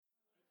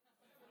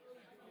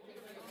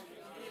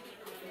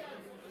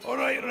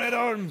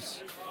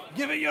arms!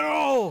 Give it your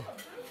all!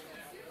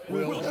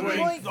 We'll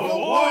drink the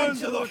wine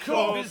till the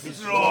cup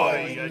is dry,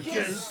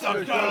 against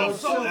the girls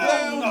so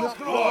they'll not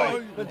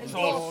cry, and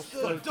toss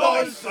the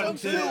dice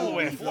until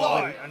we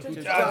fly,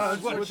 and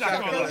dance with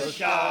Jack of the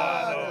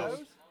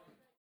Shadows.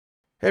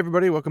 Hey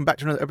everybody, welcome back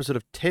to another episode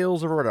of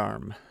Tales of Red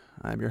Arm.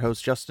 I'm your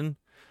host, Justin,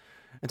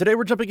 and today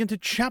we're jumping into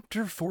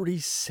Chapter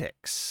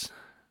 46,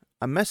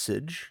 A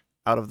Message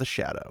Out of the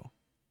Shadow.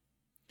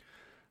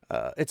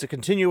 It's a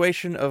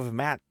continuation of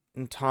Matt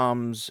and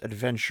Tom's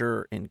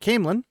adventure in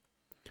Camelin,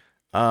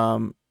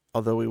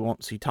 although we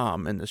won't see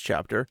Tom in this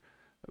chapter,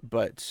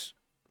 but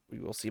we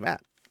will see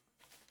Matt.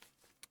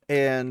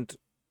 And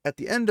at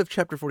the end of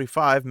Chapter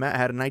 45, Matt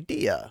had an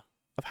idea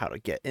of how to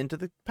get into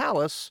the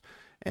palace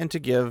and to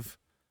give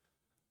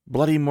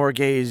Bloody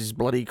Morgase,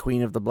 Bloody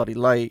Queen of the Bloody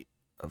Light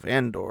of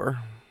Andor,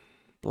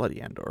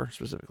 Bloody Andor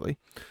specifically,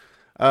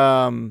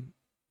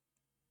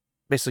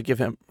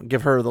 basically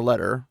give her the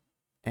letter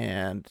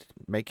and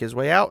make his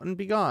way out and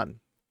be gone.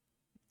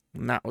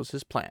 And that was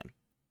his plan.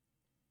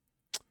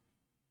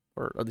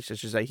 Or at least I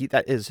should say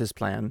that is his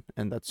plan,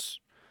 and that's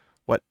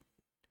what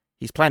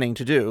he's planning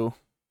to do.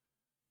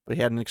 But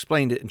he hadn't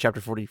explained it in Chapter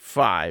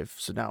 45,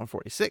 so now in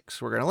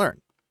 46 we're going to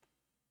learn.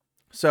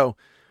 So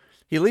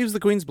he leaves the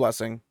Queen's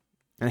blessing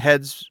and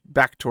heads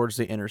back towards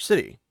the inner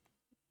city,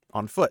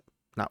 on foot,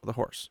 not with a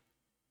horse.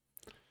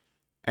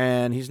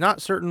 And he's not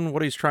certain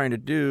what he's trying to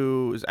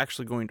do is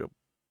actually going to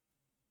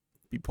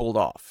be pulled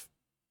off.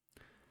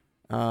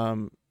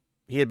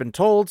 He had been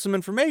told some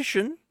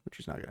information, which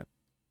he's not going to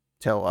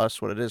tell us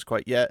what it is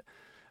quite yet,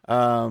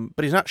 but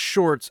he's not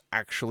sure it's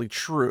actually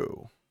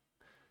true.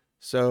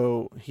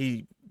 So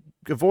he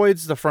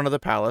avoids the front of the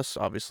palace,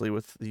 obviously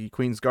with the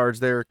Queen's guards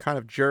there, kind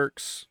of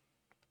jerks,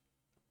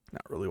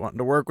 not really wanting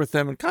to work with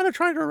him, and kind of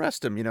trying to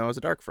arrest him, as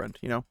a dark friend,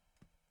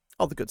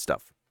 all the good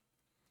stuff.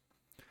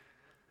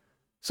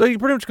 So he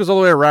pretty much goes all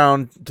the way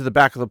around to the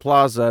back of the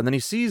plaza, and then he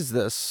sees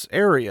this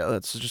area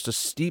that's just a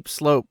steep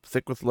slope,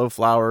 thick with low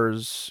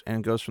flowers,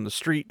 and goes from the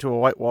street to a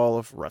white wall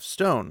of rough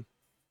stone.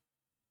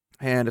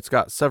 And it's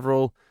got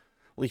several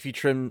leafy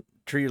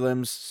tree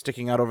limbs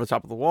sticking out over the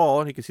top of the wall,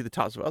 and he can see the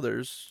tops of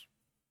others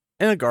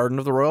in a garden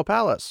of the royal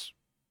palace.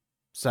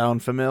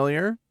 Sound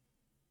familiar?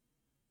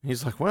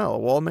 He's like, well, a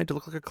wall made to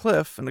look like a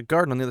cliff and a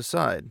garden on the other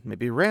side.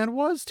 Maybe Rand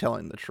was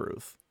telling the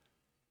truth.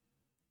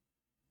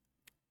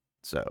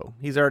 So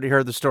he's already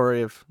heard the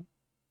story of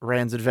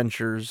Rand's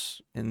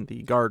adventures in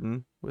the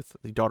garden with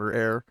the daughter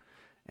heir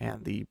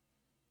and the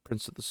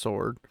Prince of the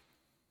Sword.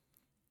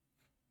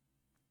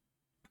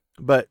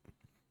 But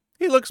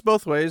he looks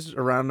both ways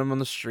around him on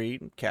the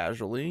street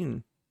casually,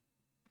 and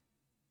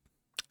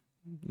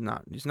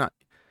he's not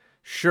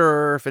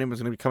sure if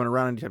anyone's going to be coming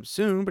around anytime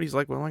soon, but he's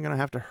like, well, I'm going to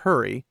have to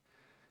hurry.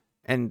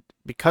 And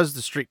because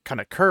the street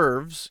kind of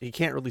curves, he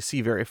can't really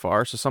see very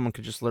far, so someone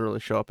could just literally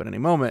show up at any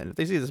moment. And if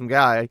they see some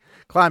guy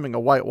climbing a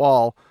white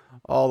wall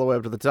all the way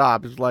up to the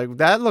top, it's like,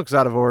 that looks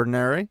out of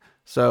ordinary.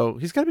 So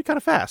he's got to be kind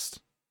of fast.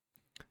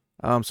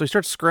 So he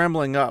starts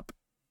scrambling up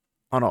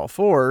on all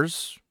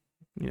fours.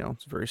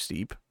 It's very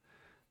steep.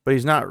 But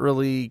he's not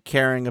really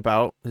caring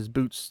about his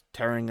boots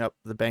tearing up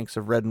the banks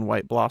of red and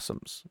white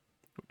blossoms,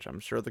 which I'm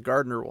sure the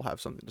gardener will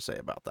have something to say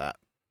about that.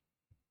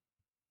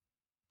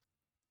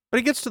 But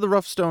he gets to the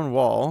rough stone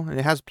wall, and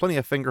it has plenty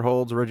of finger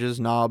holds, ridges,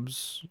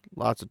 knobs,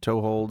 lots of toe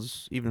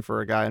holds, even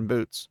for a guy in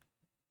boots.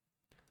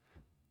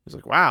 He's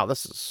like, wow,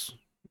 this is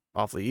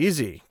awfully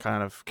easy,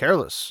 kind of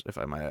careless, if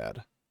I might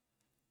add.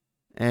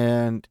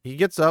 And he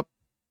gets up,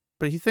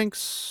 but he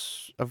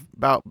thinks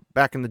about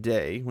back in the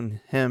day when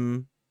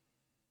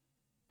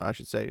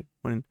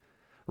when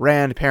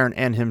Rand, Perrin,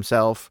 and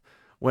himself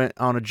went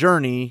on a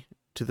journey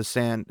to the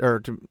sand, or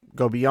to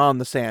go beyond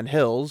the sand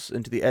hills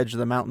into the edge of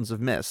the mountains of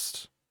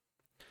mist.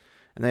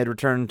 And they had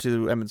returned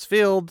to Emond's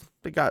Field.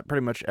 They got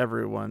pretty much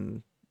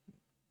everyone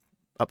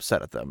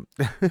upset at them.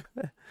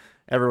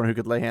 Everyone who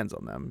could lay hands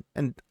on them.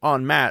 And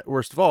on Matt,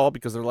 worst of all,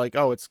 because they're like,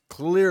 oh, it's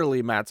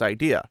clearly Matt's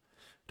idea.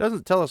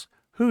 Doesn't tell us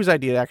whose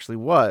idea it actually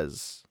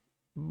was,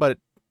 but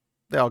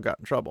they all got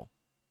in trouble.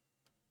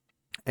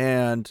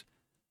 And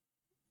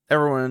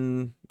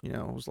everyone,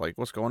 was like,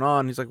 what's going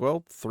on? He's like,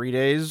 well, 3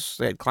 days.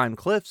 They had climbed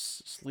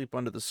cliffs, sleep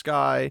under the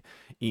sky,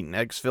 eaten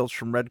eggs filched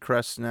from red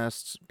crest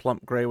nests,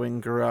 plump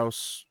gray-winged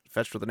grouse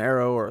fetched with an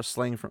arrow or a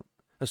stone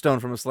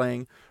from a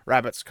sling,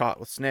 rabbits caught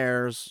with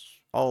snares,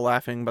 all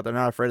laughing, but they're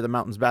not afraid of the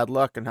mountain's bad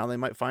luck and how they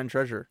might find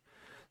treasure.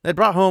 They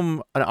brought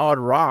home an odd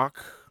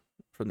rock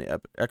from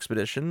the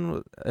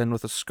expedition, and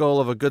with a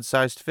skull of a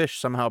good-sized fish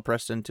somehow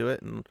pressed into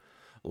it, and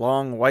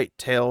long white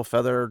tail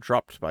feather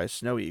dropped by a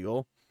snow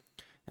eagle,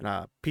 and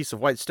a piece of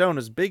white stone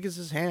as big as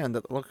his hand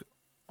that looked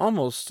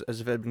almost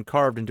as if it had been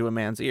carved into a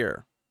man's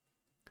ear.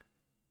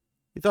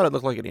 He thought it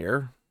looked like an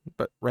ear,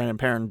 but Rand and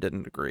Perrin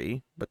didn't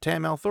agree, but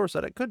Tam Althor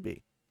said it could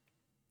be.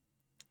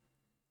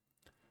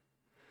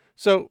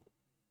 So,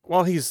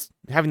 while he's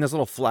having this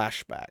little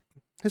flashback,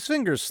 his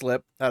fingers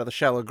slip out of the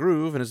shallow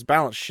groove, and his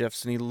balance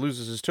shifts, and he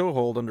loses his toe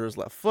hold under his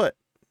left foot.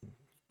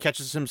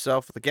 Catches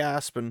himself with a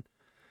gasp, and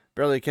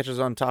barely catches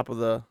on top of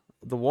the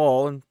the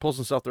wall and pulls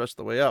himself the rest of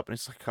the way up. And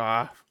he's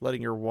like,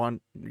 letting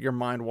your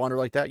mind wander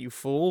like that, you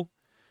fool.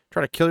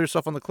 Try to kill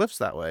yourself on the cliffs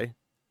that way.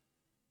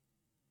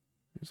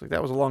 He's like,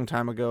 that was a long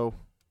time ago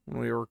when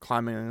we were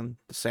climbing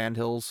the sand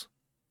hills.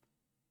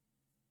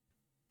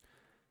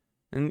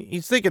 And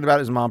he's thinking about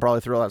his mom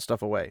probably threw all that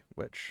stuff away,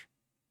 which,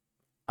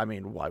 I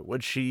mean, why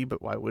would she?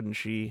 But why wouldn't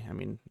she? I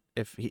mean,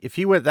 if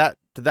he went to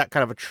that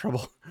kind of a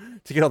trouble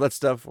to get all that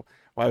stuff,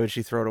 why would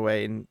she throw it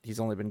away? And he's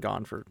only been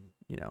gone for,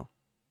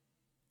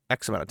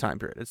 X amount of time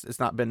period. It's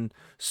not been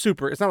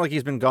super. It's not like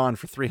he's been gone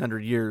for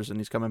 300 years and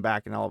he's coming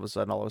back and all of a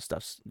sudden all his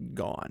stuff's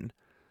gone.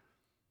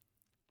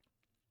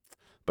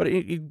 But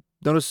he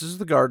notices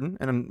the garden,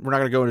 and we're not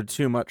going to go into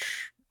too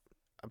much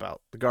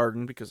about the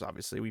garden because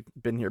obviously we've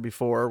been here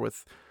before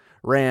with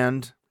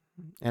Rand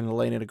and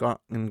Elaine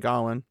and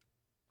Gawain.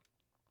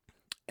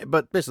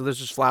 But basically, there's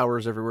just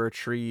flowers everywhere,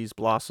 trees,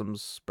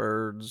 blossoms,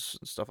 birds,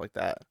 and stuff like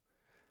that.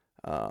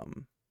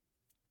 And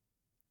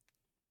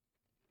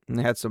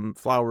they had some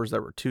flowers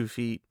that were 2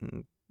 feet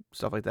and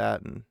stuff like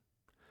that, and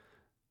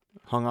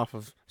hung off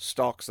of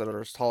stalks that are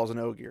as tall as an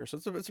ogier. So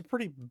it's a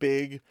pretty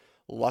big,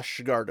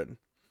 lush garden.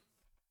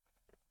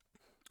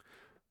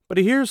 But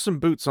he hears some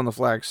boots on the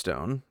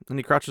flagstone, and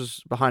he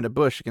crouches behind a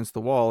bush against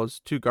the wall as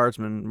 2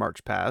 guardsmen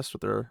march past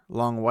with their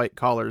long white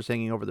collars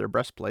hanging over their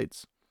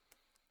breastplates.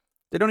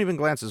 They don't even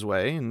glance his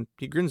way, and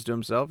he grins to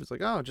himself. He's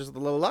like, oh, just the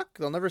little luck.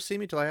 They'll never see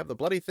me till I have the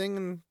bloody thing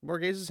in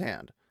Morghase's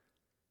hand.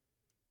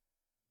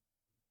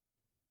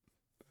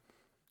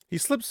 He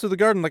slips through the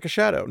garden like a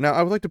shadow. Now,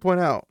 I would like to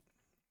point out,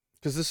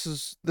 because this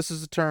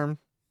is a term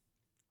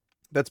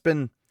that's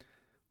been,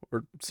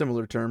 or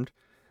similar termed,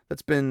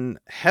 that's been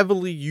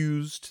heavily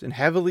used and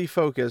heavily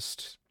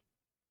focused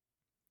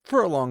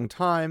for a long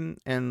time,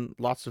 and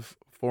lots of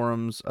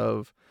forums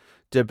of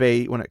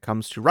debate when it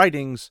comes to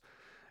writings.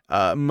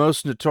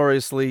 Most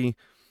notoriously,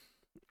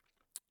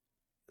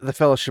 The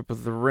Fellowship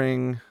of the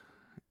Ring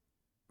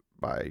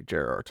by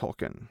J.R.R.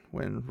 Tolkien,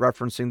 when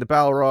referencing the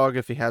Balrog,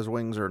 if he has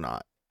wings or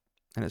not.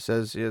 And it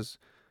says he has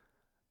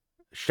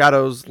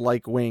shadows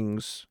like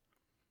wings.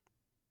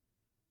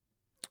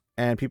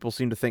 And people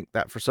seem to think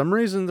that for some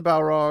reason the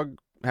Balrog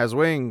has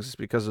wings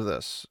because of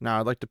this. Now,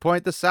 I'd like to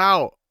point this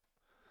out.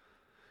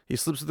 He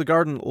slips through the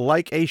garden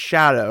like a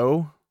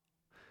shadow.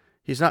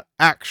 He's not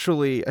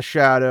actually a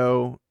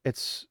shadow.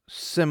 It's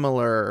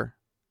similar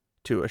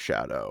to a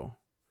shadow.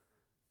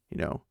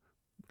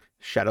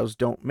 Shadows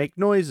don't make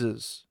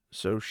noises,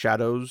 so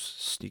shadows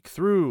sneak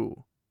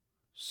through.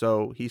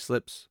 So he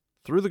slips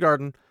through the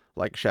garden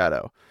like a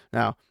shadow.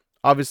 Now,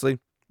 obviously,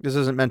 this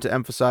isn't meant to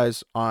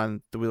emphasize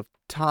on the Wheel of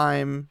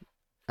Time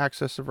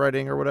access of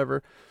writing or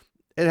whatever.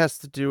 It has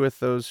to do with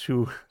those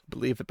who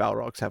believe that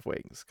Balrogs have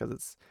wings, because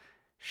it's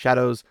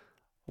shadows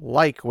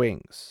like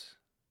wings.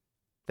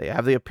 They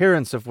have the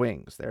appearance of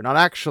wings. They're not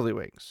actually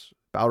wings.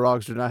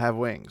 Balrogs do not have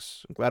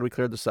wings. I'm glad we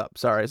cleared this up.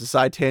 Sorry, it's a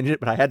side tangent,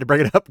 but I had to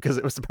bring it up because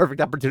it was the perfect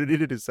opportunity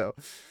to do so.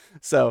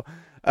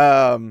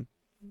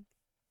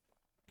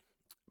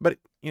 But,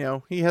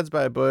 he heads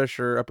by a bush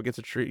or up against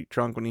a tree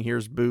trunk when he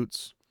hears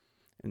boots.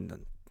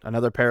 And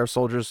another pair of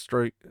soldiers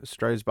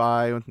strays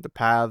by the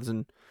paths,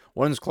 and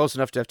one's close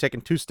enough to have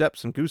taken 2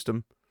 steps and goosed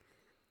him.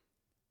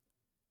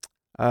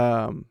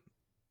 But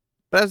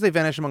as they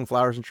vanish among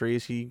flowers and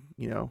trees, he,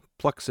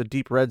 plucks a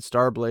deep red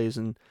star blaze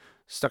and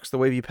stucks the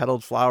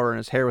wavy-petaled flower in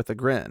his hair with a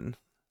grin.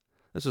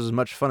 This was as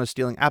much fun as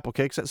stealing apple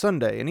cakes at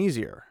Sunday, and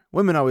easier.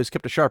 Women always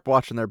kept a sharp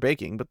watch on their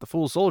baking, but the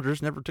fool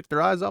soldiers never took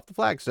their eyes off the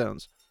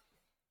flagstones.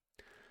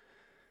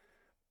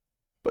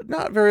 But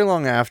not very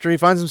long after, he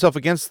finds himself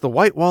against the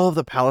white wall of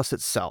the palace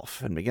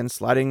itself, and begins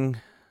sliding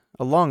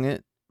along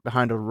it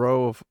behind a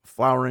row of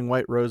flowering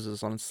white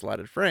roses on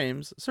slatted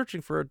frames,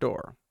 searching for a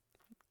door.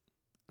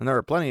 And there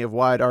are plenty of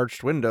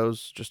wide-arched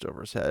windows just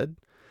over his head,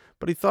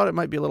 but he thought it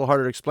might be a little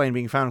harder to explain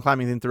being found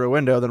climbing in through a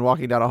window than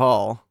walking down a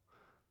hall.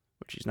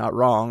 Which he's not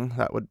wrong.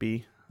 That would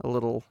be a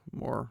little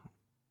more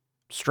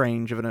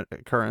strange of an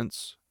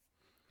occurrence.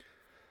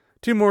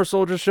 2 more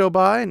soldiers show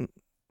by, and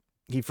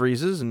he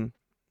freezes, and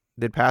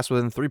they'd pass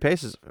within 3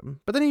 paces of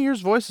him. But then he hears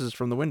voices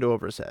from the window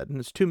over his head, and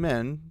it's 2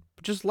 men,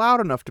 but just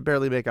loud enough to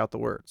barely make out the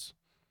words.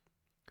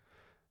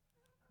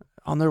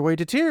 On their way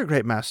to Tyr,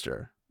 great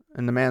master.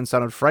 And the man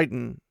sounded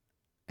frightened,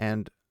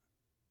 and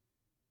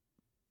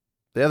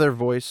the other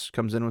voice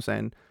comes in with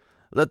saying,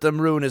 let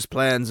them ruin his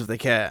plans if they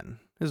can.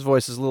 His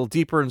voice is a little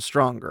deeper and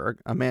stronger,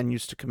 a man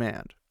used to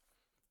command.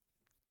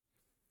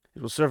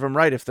 It will serve him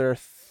right if their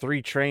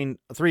 3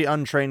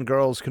 untrained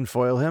girls can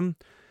foil him.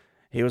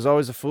 He was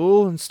always a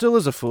fool, and still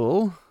is a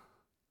fool.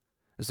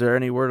 Is there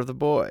any word of the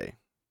boy?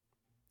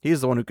 He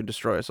is the one who can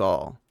destroy us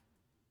all.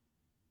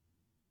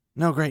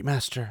 No, great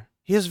master.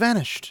 He has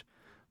vanished.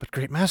 But,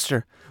 great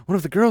master, one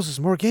of the girls is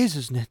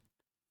Morghase's knit.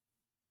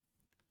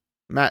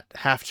 Matt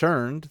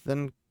half-turned,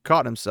 then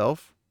caught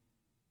himself.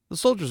 The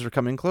soldiers were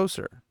coming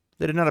closer.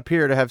 They did not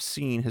appear to have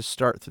seen his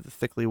start through the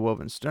thickly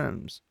woven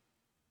stems.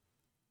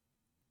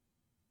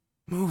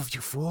 Move,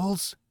 you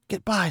fools!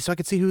 Get by so I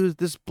can see who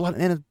this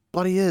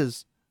bloody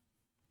is.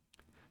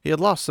 He had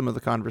lost some of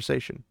the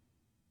conversation.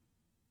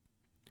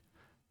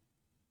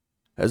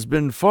 has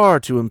been far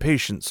too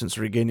impatient since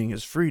regaining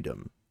his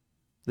freedom,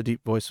 the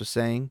deep voice was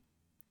saying.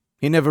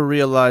 He never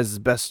realized his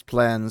best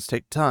plans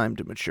take time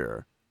to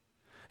mature.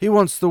 He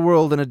wants the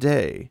world in a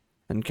day,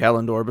 and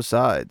Kalendor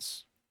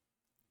besides.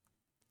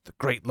 The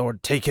great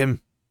lord take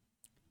him.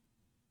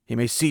 He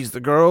may seize the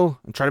girl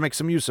and try to make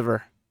some use of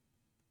her,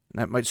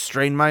 and that might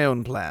strain my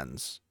own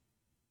plans.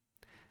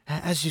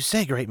 As you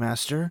say, great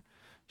master,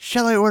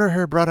 shall I order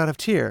her brought out of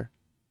Tyr?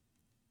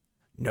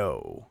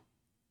 No.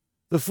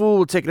 The fool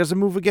will take it as a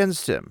move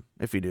against him,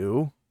 if he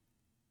do.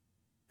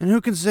 And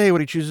who can say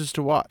what he chooses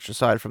to watch,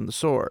 aside from the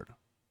sword?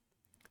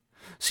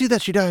 See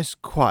that she dies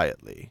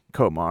quietly,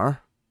 Komar.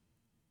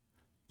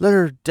 Let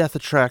her death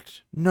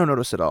attract no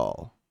notice at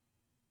all.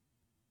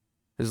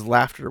 His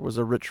laughter was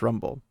a rich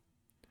rumble.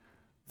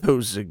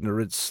 Those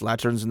ignorant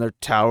slatterns in their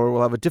tower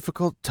will have a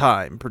difficult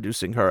time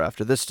producing her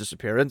after this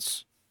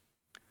disappearance.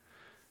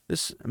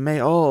 This may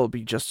all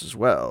be just as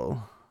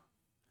well.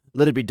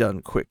 Let it be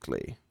done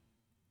quickly.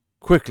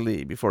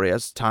 Quickly, before he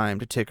has time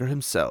to take her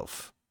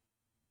himself.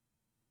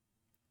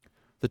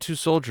 The two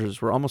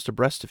soldiers were almost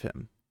abreast of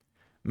him.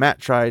 Matt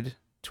tried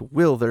to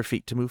will their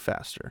feet to move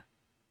faster.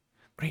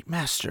 Great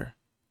master,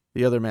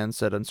 the other man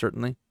said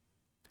uncertainly.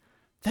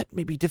 That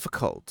may be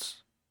difficult.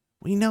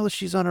 We know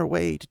she's on her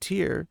way to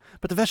Tyr,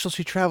 but the vessel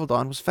she traveled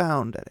on was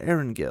found at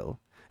Erengil,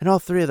 and all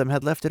three of them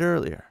had left it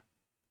earlier.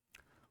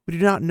 We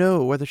do not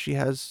know whether she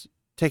has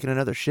taken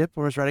another ship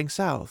or is riding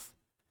south,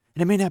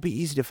 and it may not be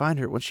easy to find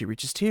her when she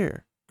reaches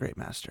Tyr, great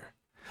master.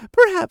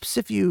 Perhaps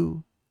if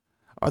you...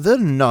 Are there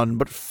none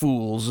but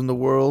fools in the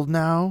world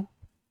now?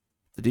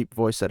 The deep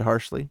voice said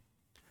harshly.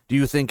 Do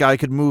you think I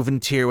could move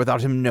in Tyr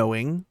without him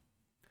knowing?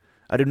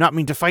 I do not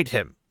mean to fight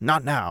him.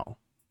 Not now.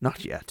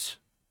 Not yet.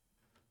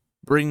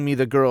 Bring me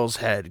the girl's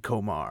head,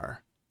 Komar.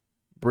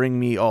 Bring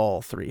me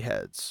all three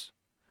heads,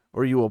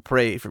 or you will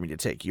pray for me to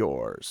take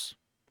yours.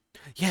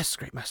 Yes,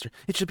 great master,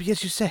 it shall be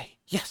as you say.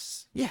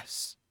 Yes,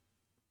 yes.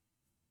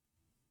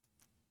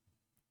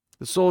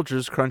 The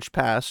soldiers crunched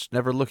past,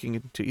 never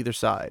looking to either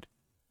side.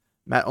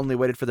 Matt only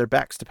waited for their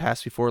backs to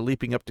pass before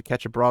leaping up to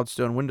catch a broad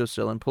stone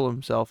windowsill and pull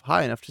himself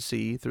high enough to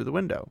see through the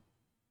window.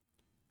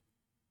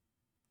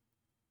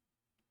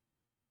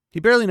 He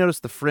barely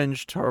noticed the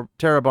fringed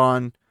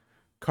Terabon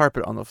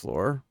carpet on the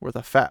floor, with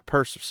a fat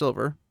purse of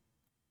silver.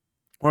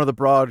 One of the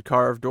broad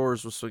carved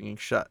doors was swinging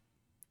shut.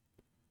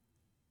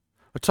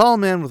 A tall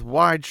man with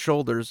wide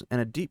shoulders and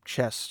a deep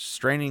chest,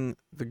 straining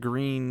the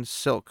green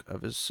silk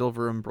of his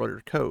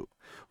silver-embroidered coat,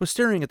 was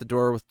staring at the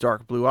door with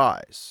dark blue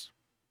eyes.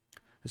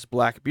 His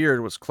black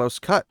beard was close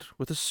cut,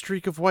 with a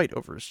streak of white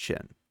over his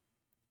chin.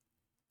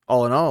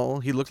 All in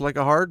all, he looked like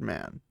a hard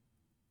man,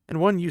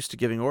 and one used to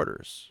giving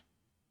orders.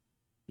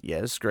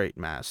 Yes, great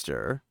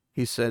master,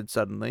 he said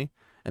suddenly,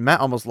 and Matt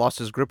almost lost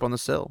his grip on the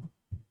sill.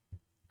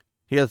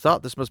 He had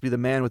thought this must be the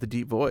man with the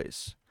deep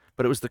voice,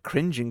 but it was the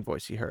cringing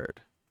voice he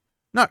heard.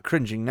 Not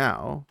cringing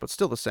now, but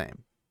still the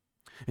same.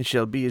 It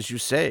shall be as you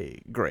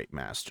say, great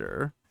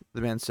master,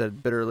 the man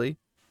said bitterly.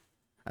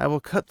 I will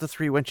cut the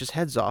three wenches'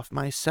 heads off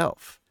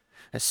myself,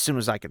 as soon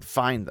as I can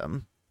find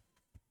them.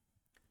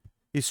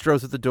 He strode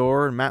through the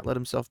door, and Matt let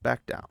himself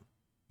back down.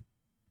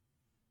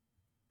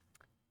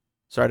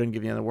 Sorry I didn't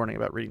give you any warning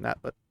about reading that,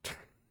 but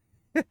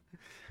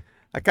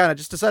I kind of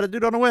just decided to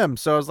do it on a whim,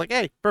 so I was like,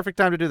 hey, perfect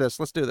time to do this.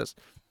 Let's do this.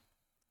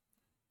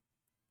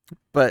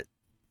 But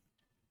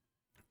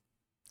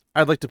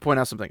I'd like to point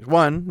out some things.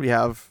 One, we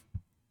have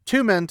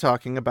two men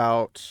talking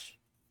about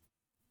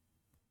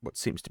what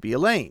seems to be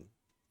Elaine,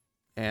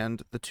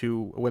 and the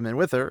two women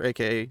with her,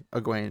 a.k.a.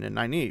 Egwene and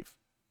Nynaeve.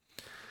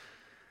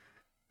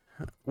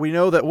 We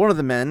know that one of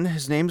the men,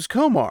 his name's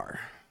Komar.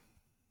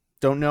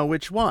 Don't know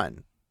which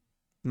one.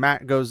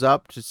 Matt goes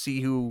up to see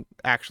who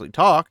actually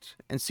talked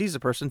and sees a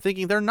person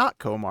thinking they're not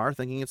Komar,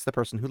 thinking it's the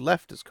person who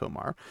left as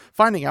Komar,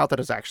 finding out that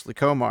it's actually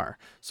Komar.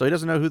 So he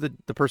doesn't know who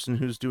the person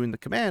who's doing the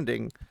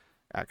commanding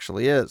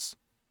actually is.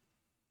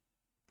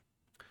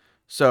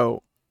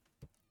 So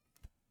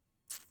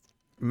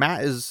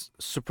Matt is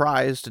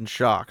surprised and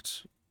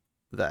shocked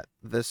that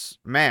this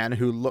man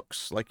who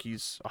looks like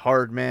he's a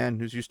hard man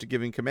who's used to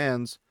giving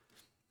commands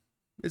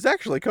is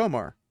actually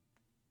Komar.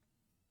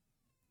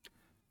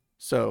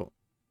 So,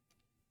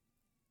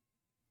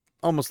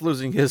 almost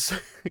losing his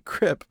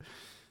grip,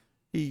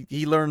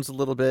 he learns a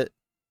little bit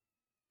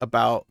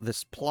about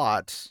this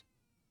plot,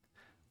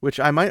 which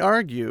I might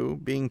argue,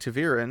 being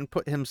Taviran,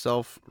 put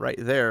himself right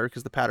there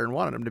because the pattern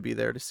wanted him to be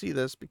there to see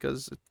this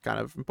because it's kind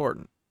of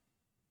important.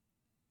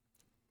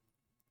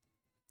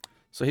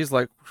 So he's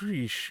like,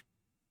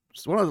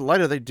 what on the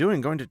light are they doing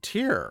going to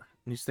Tyr?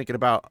 And he's thinking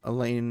about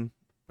Elaine,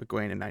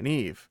 Egwene, and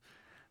Nynaeve.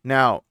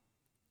 Now,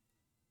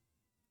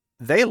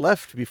 they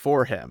left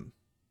before him,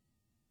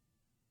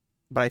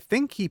 but I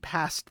think he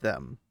passed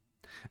them,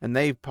 and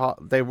they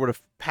would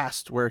have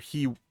passed where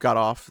he got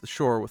off the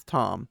shore with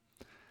Tom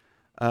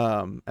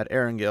at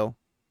Erengil.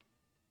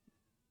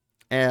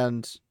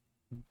 And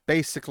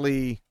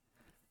basically,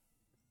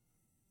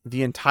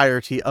 the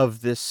entirety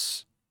of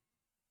this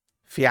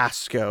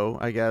fiasco,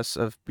 I guess,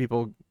 of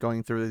people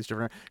going through these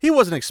different... He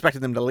wasn't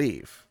expecting them to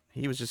leave.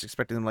 he was just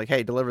expecting them like,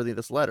 hey, deliver me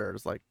this letter.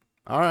 It's like,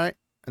 all right.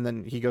 And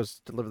then he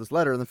goes to deliver this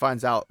letter and then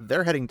finds out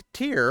they're heading to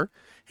Tyr.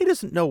 He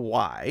doesn't know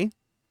why.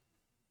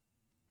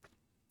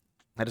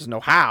 He doesn't know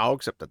how,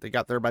 except that they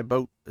got there by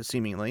boat,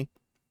 seemingly.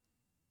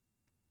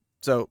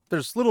 So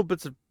there's little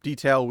bits of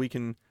detail we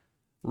can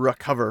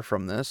recover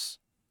from this,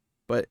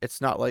 but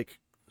it's not like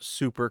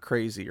super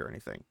crazy or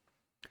anything.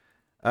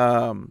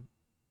 But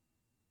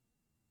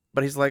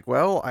he's like,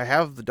 well, I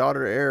have the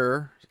daughter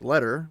heir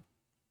letter,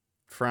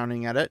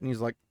 frowning at it, and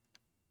he's like,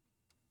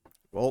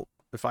 well,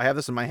 if I have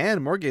this in my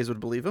hand, Morgaze would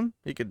believe him.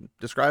 He could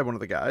describe one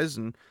of the guys,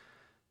 and,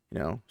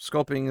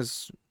 Sculping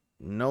is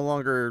no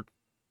longer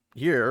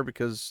here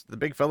because the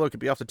big fellow could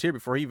be off the Tyr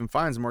before he even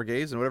finds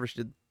Morgaze, and whatever she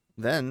did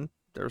then,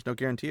 there was no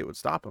guarantee it would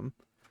stop him.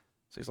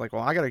 So he's like,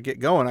 well, I got to get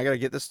going. I got to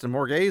get this to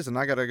Morgaze, and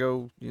I got to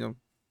go,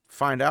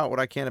 find out what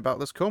I can about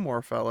this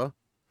Comor fella.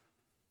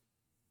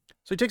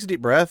 So he takes a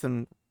deep breath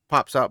and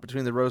pops out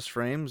between the rose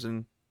frames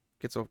and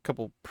gets a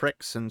couple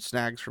pricks and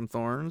snags from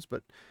thorns,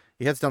 but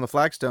he heads down the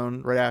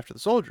flagstone right after the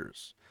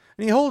soldiers.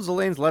 And he holds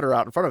Elaine's letter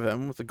out in front of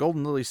him with the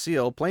golden lily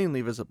seal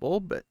plainly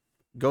visible, but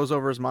goes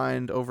over his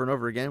mind over and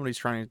over again what he's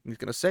going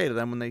to say to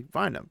them when they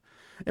find him.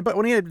 But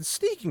when he had been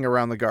sneaking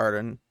around the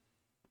garden,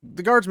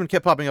 the guardsmen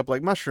kept popping up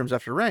like mushrooms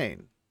after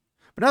rain.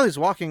 But now he's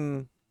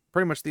walking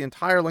pretty much the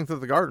entire length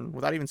of the garden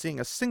without even seeing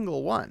a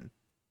single one.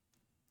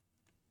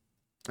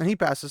 And he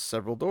passes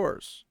several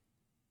doors.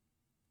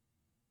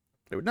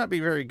 It would not be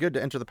very good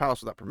to enter the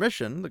palace without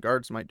permission. The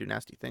guards might do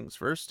nasty things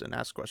first and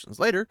ask questions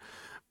later.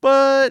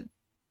 But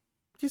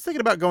he's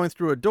thinking about going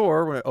through a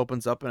door when it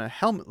opens up and a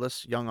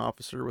helmetless young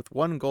officer with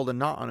one golden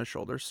knot on his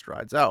shoulder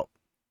strides out.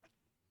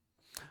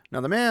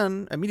 Now the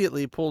man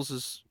immediately puts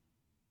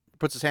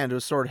his hand to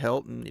his sword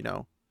hilt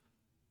and,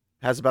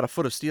 has about a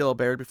foot of steel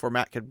bared before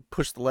Matt could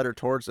push the letter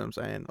towards him,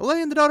 saying,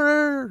 Elaine, the daughter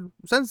heir,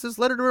 sends this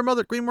letter to her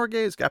mother, Queen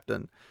Morgaze,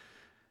 Captain.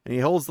 And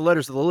he holds the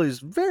letters to the lilies,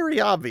 very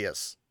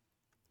obvious.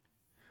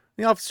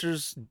 The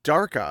officer's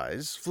dark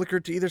eyes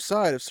flickered to either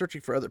side of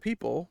searching for other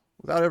people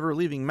without ever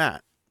leaving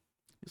Matt.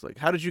 He's like,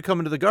 how did you come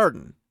into the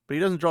garden? But he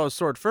doesn't draw his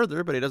sword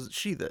further, but he doesn't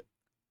sheath it.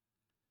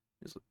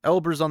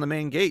 Elber's on the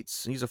main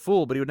gates. He's a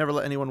fool, but he would never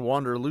let anyone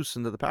wander loose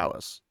into the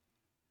palace.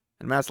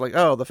 And Matt's like,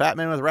 oh, the fat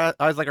man with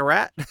eyes like a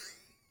rat?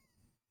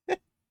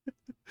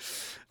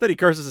 Then he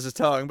curses his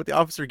tongue, but the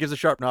officer gives a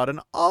sharp nod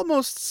and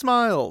almost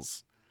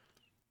smiles.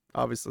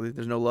 Obviously,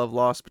 there's no love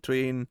lost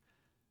between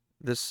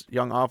this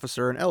young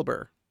officer and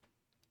Elber.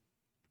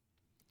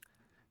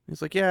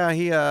 He's like,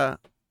 yeah,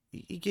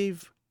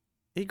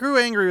 he grew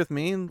angry with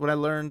me when I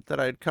learned that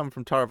I'd come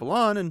from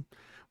Tar-Valon and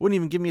wouldn't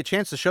even give me a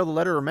chance to show the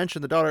letter or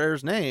mention the daughter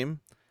heir's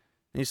name.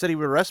 And he said he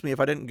would arrest me if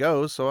I didn't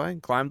go, so I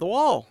climbed the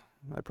wall.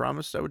 I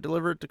promised I would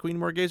deliver it to Queen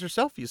Morgaze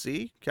herself, you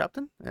see,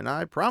 Captain. And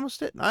I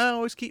promised it, and I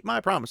always keep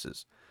my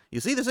promises. You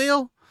see the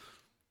seal?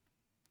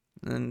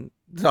 And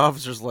the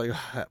officer's like,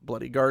 that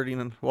bloody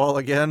guardian wall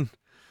again.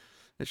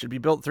 It should be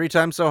built 3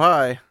 times so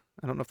high.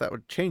 I don't know if that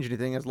would change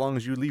anything as long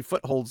as you leave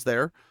footholds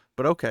there,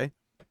 but okay.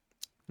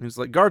 And he's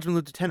like, Guardsman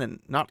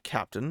Lieutenant, not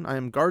Captain. I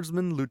am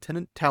Guardsman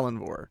Lieutenant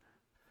Talonvor.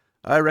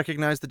 I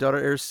recognize the daughter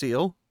heir's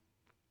seal.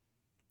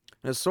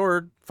 And his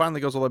sword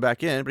finally goes all the way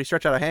back in, but he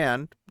stretched out a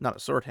hand, not a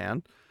sword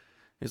hand.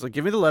 He's like,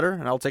 give me the letter,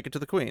 and I'll take it to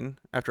the queen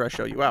after I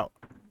show you out.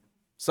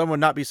 Some would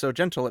not be so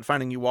gentle at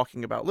finding you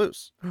walking about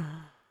loose.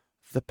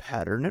 The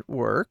pattern at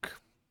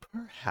work?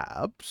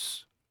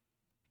 Perhaps.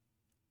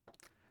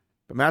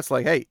 But Matt's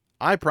like, hey,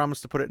 I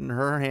promised to put it in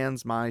her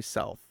hands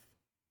myself.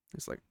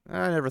 He's like,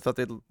 I never thought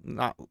they'd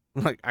not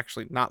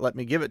let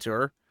me give it to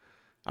her.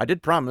 I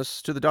did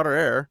promise to the daughter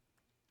heir.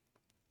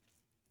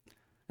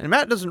 And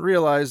Matt doesn't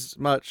realize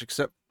much,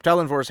 except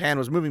Talonvor's hand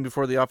was moving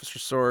before the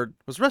officer's sword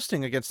was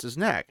resting against his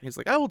neck. He's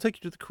like, I will take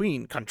you to the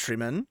queen,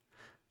 countryman.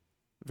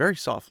 Very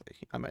softly,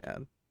 I might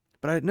add.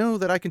 But I know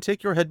that I can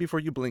take your head before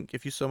you blink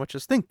if you so much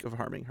as think of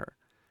harming her.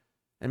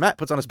 And Matt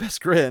puts on his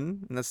best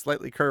grin, and the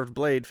slightly curved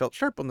blade felt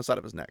sharp on the side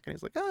of his neck. And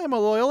he's like, I am a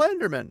loyal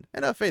Enderman,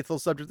 and a faithful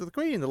subject of the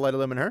queen, the light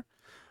illumine her.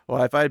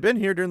 Why, if I had been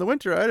here during the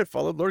winter, I'd have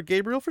followed Lord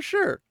Gabriel for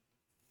sure.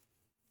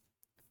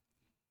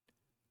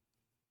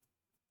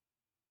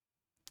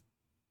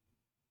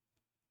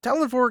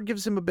 Talonvor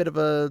gives him a bit of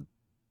a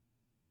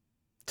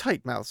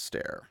tight-mouthed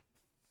stare.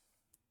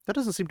 That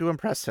doesn't seem to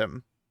impress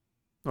him,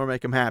 or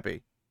make him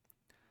happy.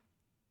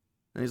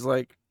 And he's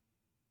like,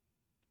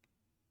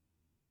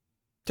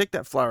 take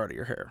that flower out of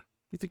your hair.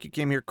 You think you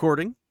came here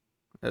courting?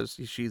 As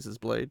he sheathes his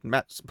blade.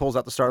 Matt pulls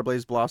out the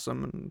Starblaze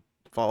blossom and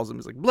follows him.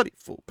 He's like, bloody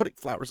fool, putting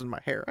flowers in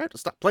my hair. I have to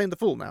stop playing the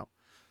fool now.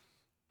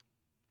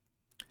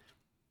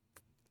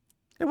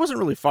 It wasn't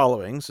really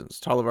following, since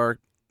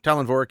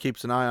Talonvor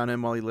keeps an eye on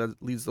him while he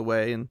leads the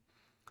way, and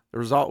the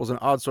result was an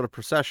odd sort of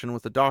procession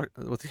with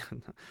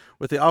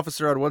the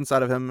officer on one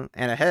side of him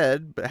and a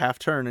head, but half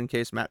turned in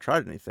case Matt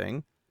tried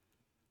anything.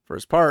 For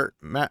his part,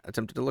 Matt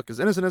attempted to look as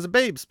innocent as a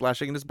babe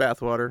splashing in his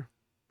bathwater.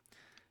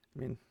 I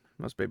mean,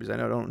 most babies I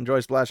know don't enjoy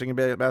splashing in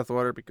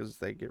bathwater because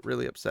they get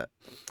really upset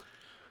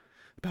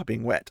about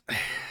being wet.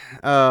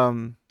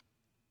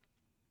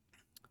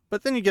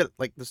 But then you get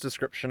like this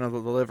description of the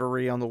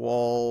livery on the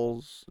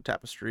walls, the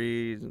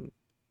tapestries, and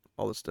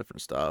all this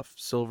different stuff,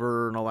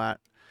 silver and all that.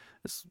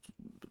 It's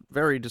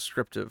very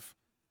descriptive.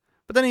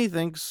 But then he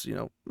thinks,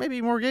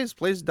 maybe Morghese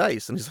plays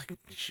dice. And he's like,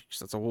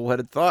 that's a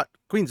bull-headed thought.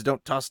 Queens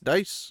don't toss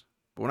dice.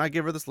 But when I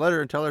give her this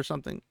letter and tell her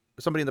somebody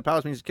in the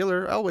palace means to kill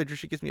her, I'll wager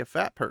she gives me a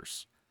fat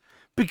purse.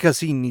 Because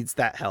he needs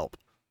that help.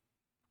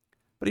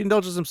 But he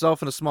indulges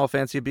himself in a small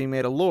fancy of being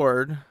made a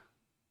lord.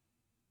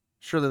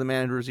 Surely the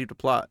man who received a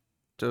plot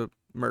to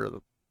murder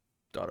the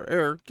daughter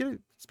heir can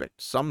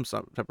expect some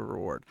type of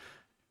reward.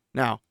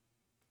 Now,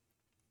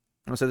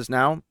 I'm going to say this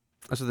now.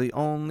 This is the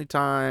only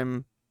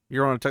time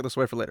you're going to tuck this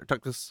away for later.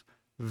 Tuck this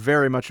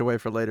very much away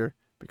for later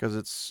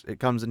because it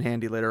comes in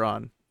handy later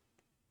on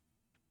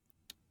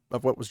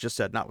of what was just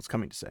said, not what's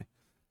coming to say.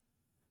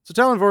 So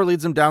Talonvor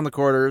leads him down the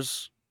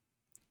corridors,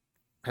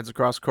 heads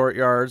across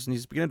courtyards, and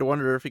he's beginning to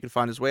wonder if he can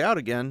find his way out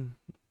again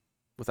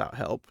without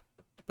help.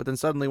 But then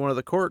suddenly one of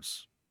the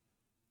courts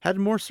had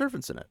more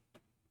servants in it.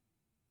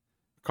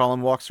 A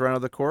column walks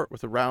around the court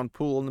with a round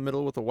pool in the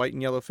middle with a white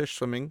and yellow fish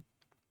swimming.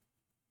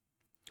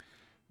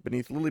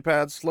 Beneath lily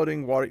pads,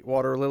 floating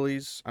water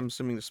lilies. I'm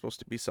assuming there's supposed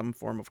to be some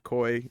form of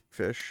koi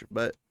fish,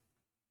 but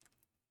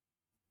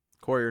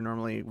koi are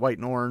normally white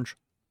and orange.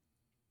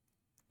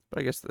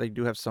 But I guess they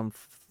do have some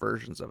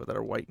versions of it that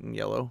are white and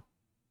yellow.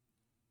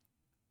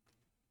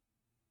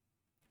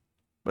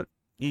 But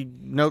he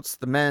notes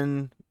the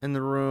men in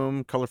the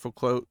room, colorful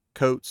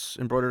coats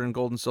embroidered in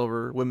gold and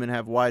silver. Women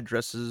have wide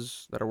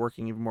dresses that are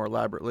working even more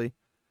elaborately.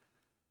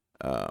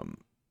 And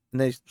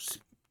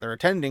they're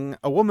attending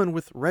a woman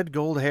with red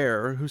gold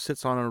hair who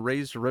sits on a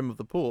raised rim of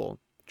the pool,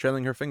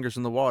 trailing her fingers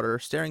in the water,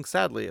 staring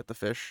sadly at the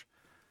fish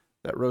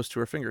that rose to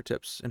her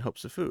fingertips in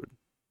hopes of food.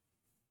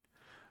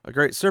 A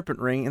great serpent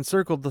ring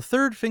encircled the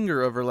third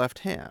finger of her left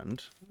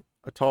hand.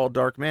 A tall,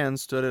 dark man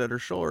stood at her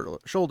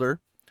shoulder,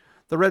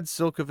 the red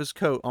silk of his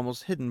coat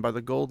almost hidden by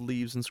the gold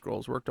leaves and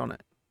scrolls worked on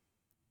it.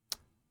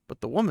 But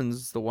the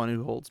woman's the one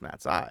who holds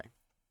Matt's eye.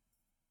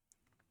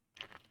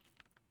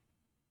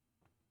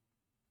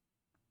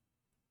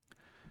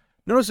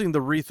 Noticing the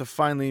wreath of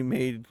finely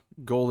made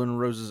golden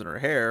roses in her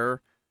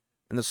hair,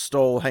 and the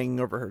stole hanging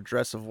over her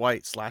dress of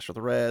white slashed with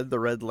red, the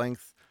red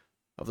length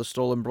of the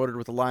stole embroidered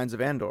with the lines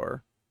of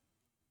Andor,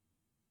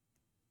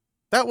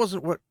 that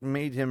wasn't what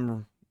made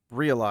him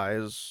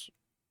realize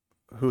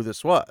who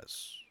this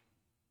was.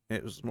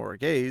 It was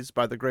Morghese,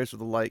 by the grace of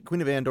the light, Queen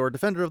of Andor,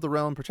 defender of the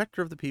realm,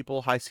 protector of the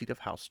people, high seat of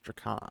House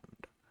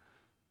Drakand.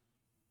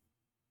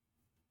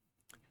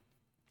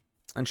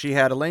 And she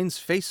had Elaine's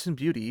face and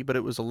beauty, but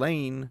it was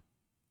Elaine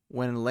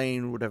when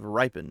Elaine would have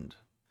ripened.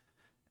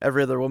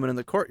 Every other woman in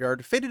the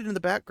courtyard faded in the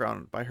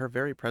background by her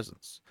very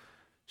presence.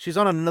 She's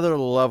on another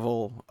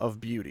level of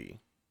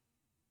beauty.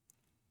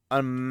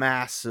 A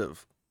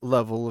massive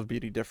level of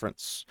beauty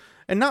difference.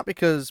 And not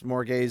because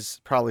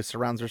Morghese probably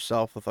surrounds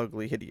herself with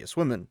ugly, hideous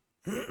women.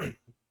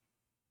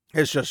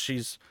 It's just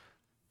she's...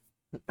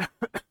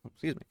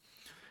 excuse me.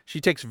 She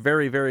takes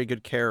very, very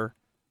good care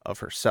of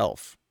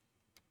herself.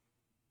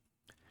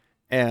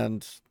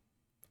 And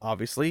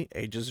obviously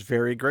ages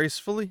very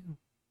gracefully.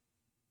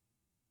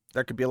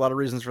 There could be a lot of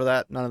reasons for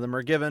that. None of them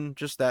are given.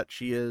 Just that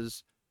she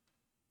is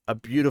a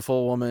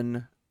beautiful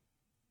woman,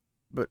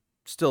 but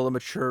still a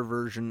mature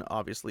version,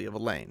 obviously, of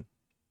Elaine.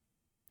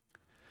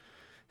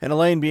 And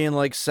Elaine being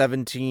like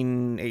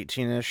 17,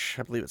 18-ish,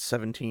 I believe it's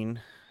 17,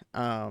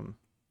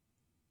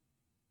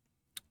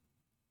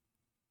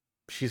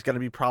 she's going to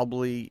be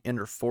probably in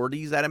her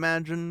 40s, I'd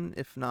imagine,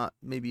 if not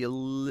maybe a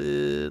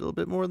little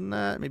bit more than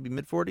that, maybe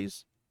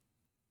mid-40s.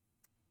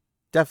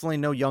 Definitely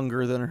no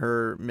younger than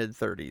her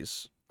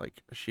mid-30s.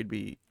 Like, she'd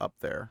be up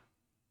there,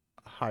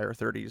 higher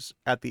 30s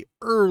at the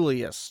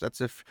earliest.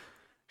 That's if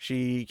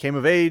she came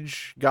of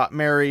age, got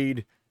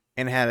married,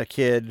 and had a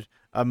kid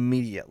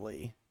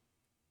immediately.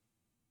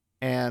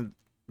 And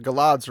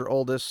Galad's her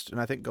oldest,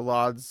 and I think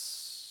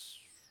Galad's,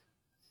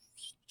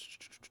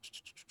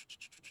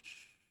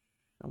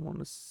 I want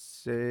to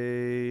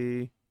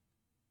say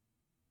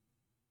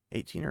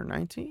 18 or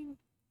 19,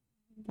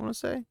 I want to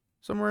say,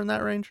 somewhere in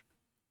that range.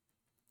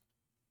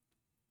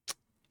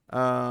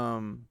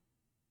 I'm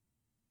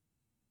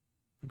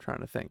trying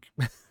to think.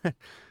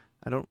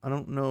 I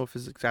don't know if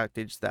his exact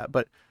age is that,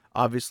 but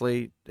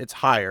obviously it's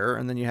higher,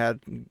 and then you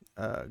had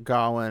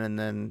Gawain and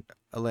then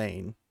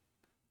Elaine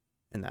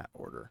in that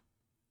order.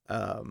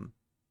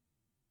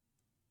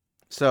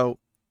 So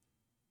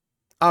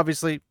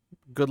obviously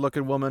good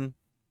looking woman,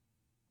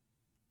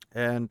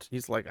 and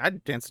he's like,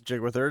 I'd dance a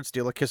jig with her and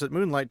steal a kiss at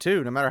moonlight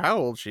too, no matter how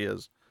old she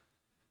is.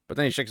 But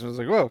then he shakes him and is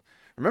like, whoa,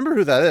 remember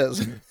who that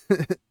is.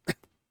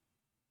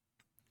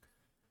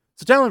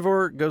 So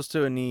Talonvor goes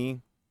to a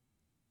knee,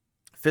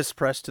 fist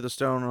pressed to the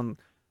stone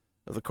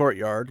of the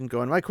courtyard, and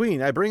going, my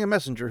queen, I bring a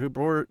messenger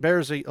who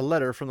bears a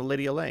letter from the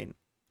Lady Elaine.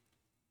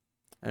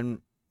 And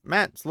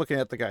Matt's looking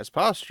at the guy's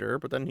posture,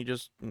 but then he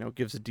just,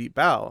 gives a deep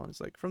bow. He's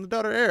like, from the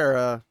daughter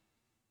heir,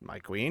 my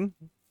queen.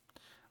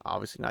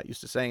 Obviously not used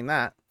to saying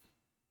that.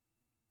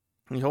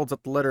 And he holds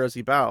up the letter as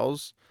he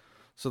bows,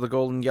 so the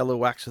golden yellow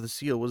wax of the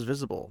seal was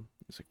visible.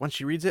 He's like, once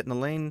she reads it and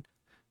Elaine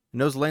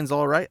knows Elaine's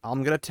all right,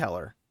 I'm going to tell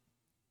her.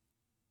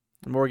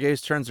 And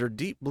Morghese turns her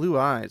deep blue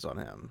eyes on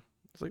him.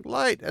 It's like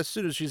light as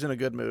soon as she's in a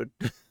good mood.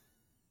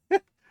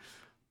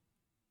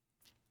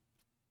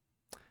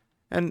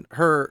 And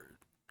her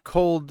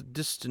cold,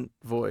 distant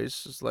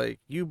voice is like,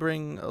 you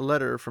bring a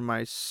letter from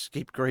my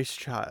scapegrace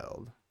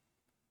child.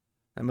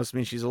 That must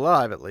mean she's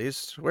alive, at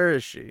least. Where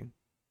is she?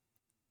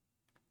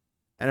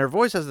 And her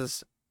voice has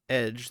this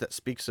edge that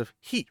speaks of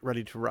heat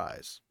ready to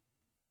rise.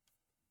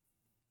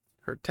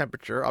 Her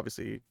temperature,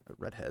 obviously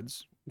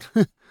redheads,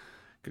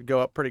 could go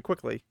up pretty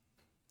quickly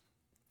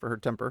for her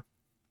temper.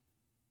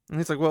 And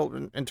he's like,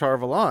 well, in Tar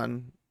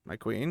Valon, my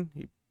queen,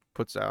 he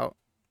puts out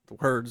the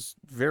words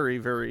very,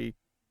 very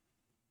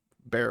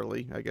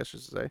barely, I guess you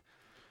should say.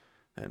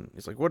 And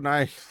he's like, wouldn't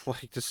I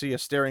like to see a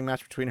staring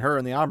match between her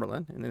and the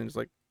Amerlin? And then he's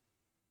like,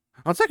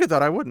 on second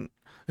thought, I wouldn't.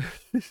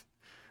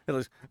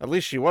 At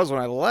least she was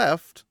when I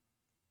left.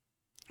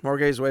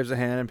 Morghese waves a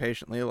hand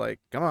impatiently, like,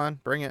 come on,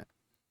 bring it.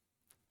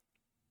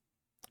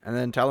 And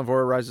then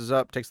Talonvor rises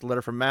up, takes the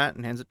letter from Matt,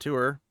 and hands it to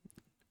her.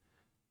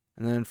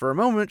 And then for a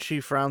moment, she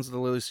frowns at the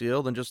lily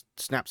seal, then just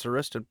snaps her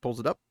wrist and pulls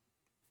it up.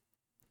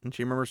 And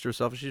she murmurs to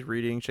herself as she's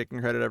reading, shaking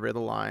her head at every other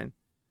line.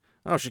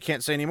 Oh, she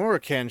can't say any more,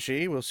 can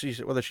she? We'll see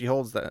whether she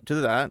holds that to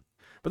that.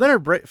 But then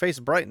her face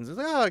brightens. It's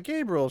like,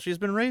 Gabriel, she's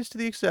been raised to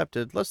the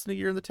accepted. Less than a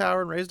year in the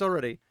tower and raised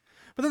already.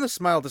 But then the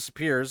smile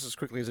disappears as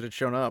quickly as it had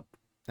shown up,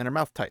 and her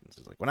mouth tightens.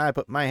 It's like, when I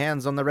put my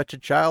hands on the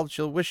wretched child,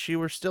 she'll wish she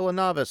were still a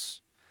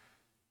novice.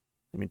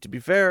 I mean, to be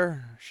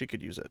fair, she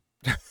could use it.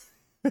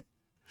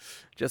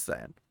 Just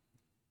saying.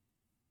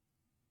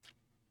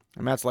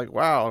 And Matt's like,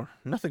 wow,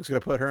 nothing's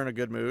going to put her in a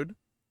good mood.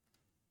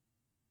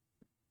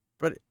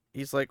 But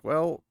he's like,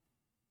 well,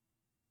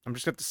 I'm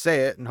just going to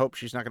say it and hope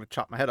she's not going to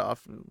chop my head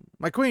off.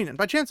 My queen, and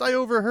by chance I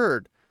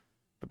overheard.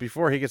 But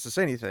before he gets to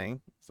say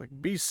anything, it's like,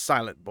 be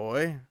silent,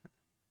 boy.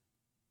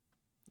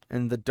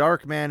 And the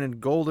dark man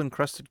in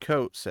gold-encrusted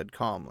coat said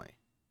calmly.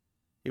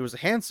 He was a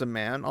handsome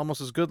man,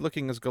 almost as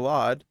good-looking as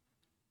Galad,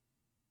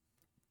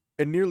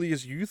 and nearly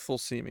as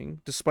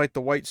youthful-seeming, despite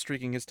the white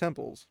streaking his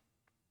temples,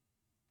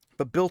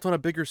 but built on a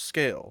bigger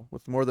scale,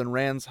 with more than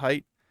Rand's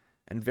height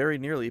and very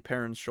nearly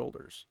Perrin's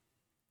shoulders.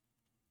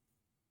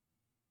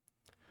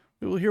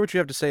 We will hear what you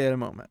have to say in a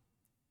moment.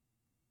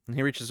 And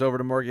he reaches over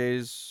to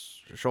Morghese's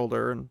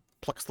shoulder and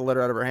plucks the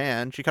letter out of her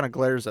hand. She kind of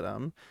glares at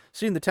him,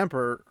 seeing the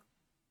temper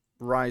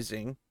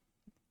rising.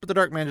 But the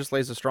dark man just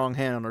lays a strong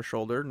hand on her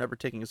shoulder, never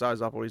taking his eyes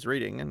off what he's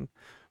reading, and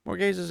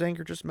Morghese's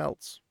anger just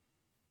melts.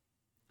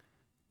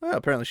 Well,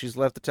 apparently she's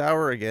left the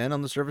tower again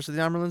on the surface of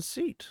the Amerlin's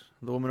seat.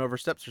 The woman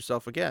oversteps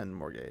herself again,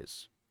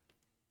 Morghese.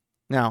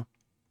 Now,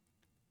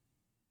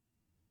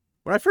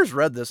 when I first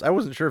read this, I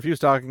wasn't sure if he was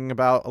talking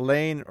about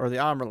Elaine or the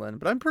Amerlin,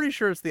 but I'm pretty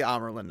sure it's the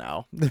Amerlin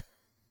now.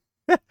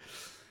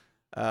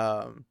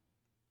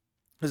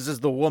 This is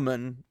the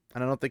woman,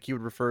 and I don't think he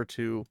would refer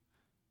to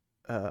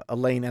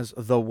Elaine as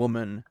the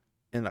woman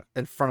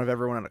in front of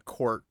everyone in a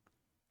court.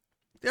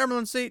 The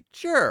Amerlin seat,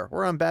 sure,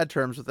 we're on bad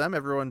terms with them.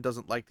 Everyone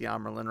doesn't like the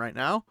Amerlin right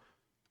now.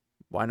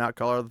 Why not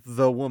call her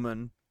the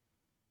woman?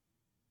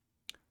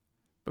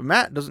 But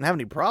Matt doesn't have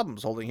any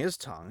problems holding his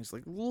tongue. He's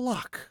like,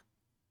 look.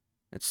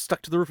 It's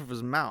stuck to the roof of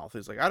his mouth.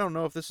 He's like, I don't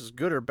know if this is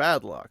good or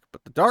bad luck,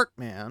 but the dark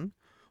man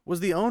was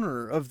the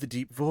owner of the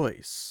deep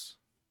voice.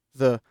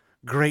 The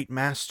great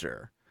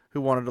master who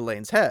wanted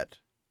Elaine's head.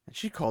 And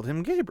she called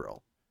him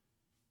Gabriel.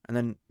 And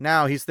then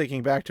now he's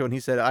thinking back to it, and he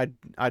said,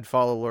 I'd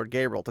follow Lord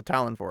Gabriel to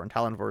Talonvor. And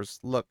Talonvor's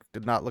look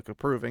did not look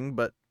approving,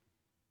 but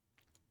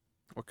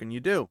what can you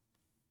do?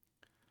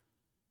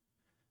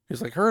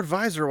 He's like, her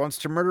advisor wants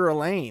to murder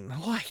Elaine.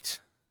 Light.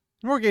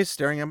 Morghese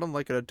staring at him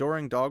like an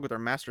adoring dog with her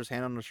master's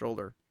hand on his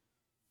shoulder.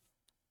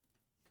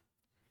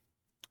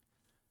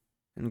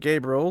 And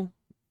Gabriel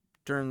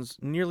turns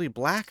nearly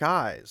black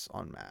eyes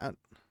on Matt.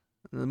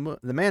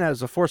 The man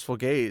has a forceful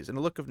gaze and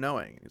a look of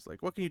knowing. He's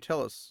like, what can you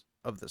tell us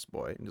of this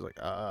boy? And he's like,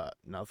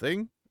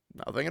 nothing.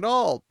 Nothing at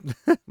all,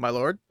 my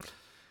lord. And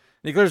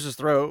he clears his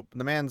throat. And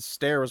the man's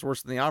stare was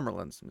worse than the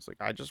Amerlin's. And he's like,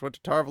 I just went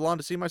to Tar Valon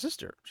to see my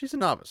sister. She's a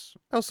novice.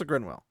 Elsa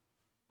Grinwell.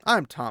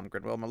 I'm Tom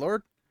Grinwell, my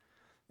lord.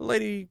 The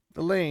lady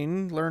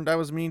Elaine learned I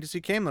was meaning to see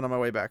Camelin on my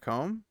way back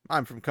home.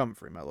 I'm from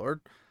Comfrey, my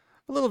lord.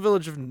 A little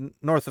village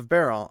north of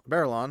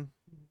Barillon.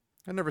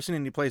 I'd never seen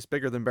any place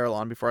bigger than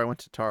Barillon before I went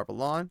to Tar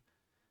Valon.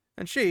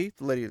 And she,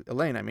 the lady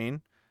Elaine, I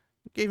mean,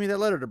 gave me that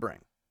letter to bring.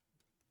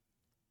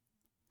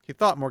 He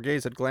thought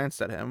Morghese had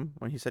glanced at him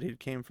when he said he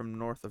came from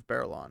north of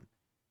Barillon.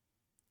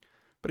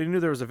 But he knew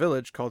there was a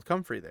village called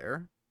Comfrey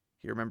there.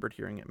 He remembered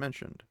hearing it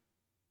mentioned.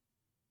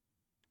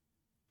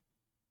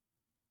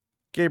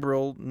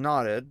 Gabriel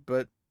nodded,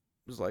 but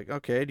was like,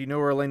 okay, do you know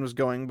where Elaine was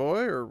going,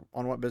 boy, or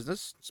on what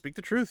business? Speak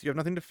the truth. You have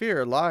nothing to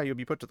fear. Lie, you'll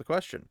be put to the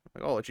question.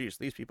 Like, oh, geez,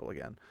 these people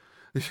again.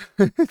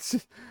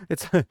 it's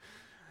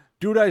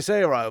do what I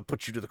say or I'll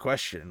put you to the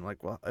question.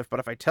 Like, well,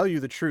 if I tell you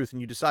the truth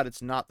and you decide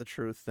it's not the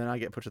truth, then I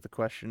get put to the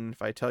question.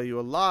 If I tell you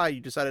a lie, you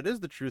decide it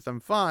is the truth, I'm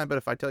fine. But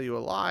if I tell you a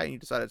lie and you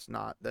decide it's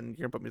not, then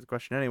you're going to put me to the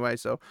question anyway.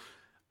 So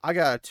I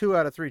got a 2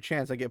 out of 3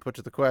 chance I get put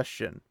to the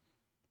question.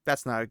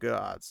 That's not a good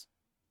odds.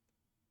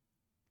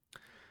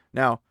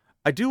 Now,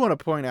 I do want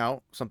to point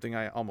out something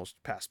I almost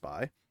passed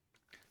by,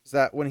 is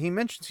that when he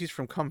mentions he's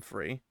from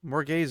Comfrey,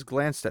 Morghese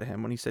glanced at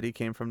him when he said he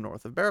came from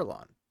north of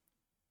Barillon.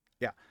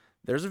 Yeah,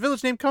 there's a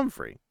village named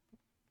Comfrey.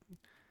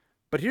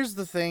 But here's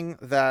the thing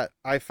that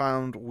I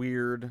found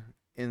weird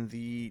in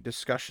the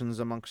discussions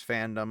amongst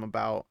fandom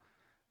about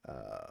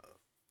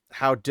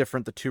how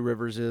different the Two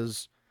Rivers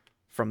is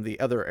from the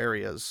other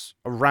areas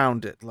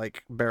around it,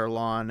 like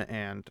Barillon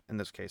and, in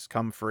this case,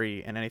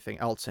 Comfrey and anything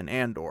else in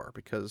Andor,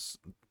 because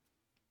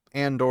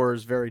Andor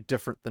is very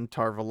different than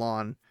Tar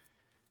Valon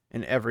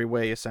in every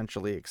way,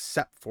 essentially,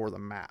 except for the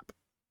map.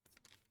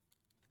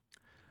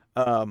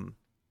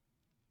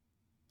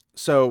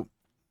 So,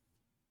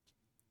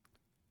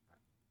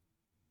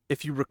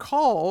 if you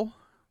recall,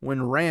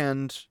 when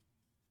Rand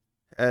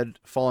had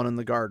fallen in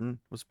the garden,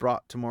 was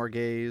brought to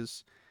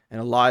Morghese, and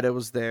Elida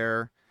was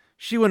there,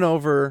 she went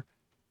over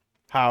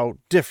how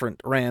different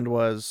Rand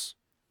was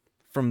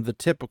from the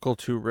typical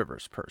Two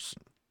Rivers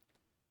person.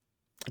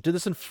 I did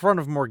this in front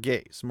of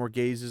Morghese.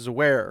 Morghese is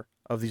aware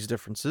of these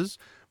differences.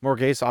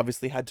 Morghese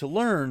obviously had to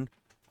learn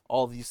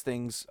all these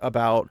things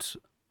about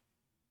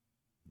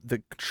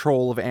the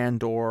control of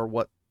Andor,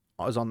 what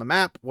is on the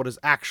map, what is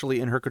actually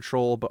in her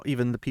control, but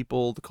even the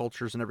people, the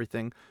cultures, and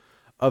everything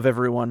of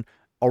everyone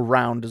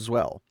around as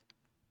well.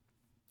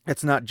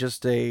 It's not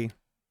just a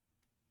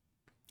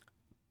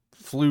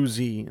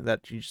floozy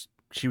that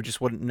she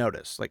just wouldn't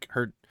notice. Like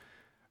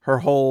her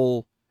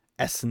whole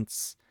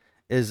essence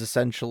is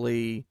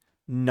essentially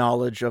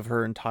knowledge of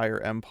her entire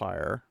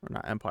empire, or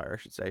not empire,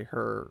 I should say,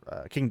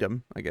 her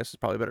kingdom, I guess is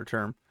probably a better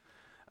term.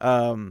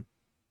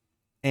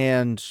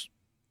 And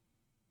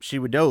she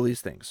would know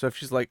these things. So if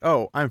she's like,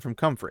 oh, I'm from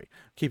Comfrey,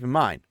 keep in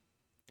mind,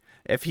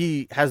 if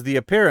he has the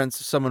appearance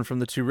of someone from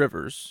the Two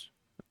Rivers,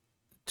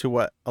 to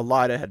what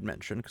Elida had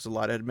mentioned, because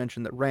Elida had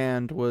mentioned that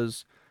Rand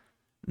was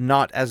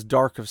not as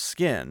dark of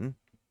skin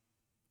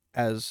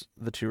as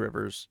the Two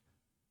Rivers,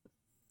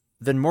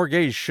 then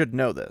Morghese should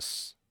know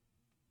this.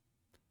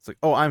 It's like,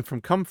 oh, I'm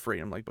from Comfrey.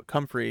 I'm like, but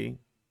Comfrey,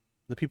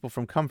 the people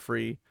from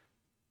Comfrey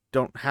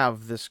don't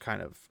have this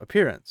kind of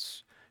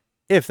appearance.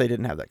 If they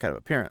didn't have that kind of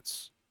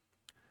appearance.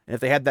 And if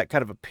they had that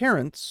kind of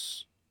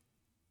appearance,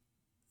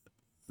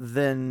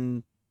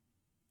 then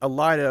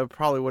Elida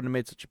probably wouldn't have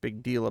made such a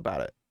big deal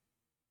about it.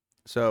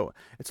 So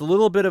it's a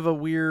little bit of a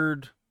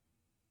weird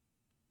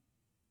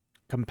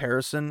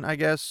comparison, I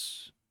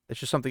guess. It's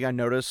just something I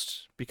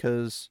noticed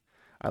because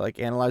I like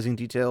analyzing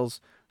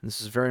details, and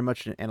this is very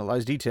much an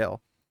analyzed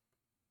detail.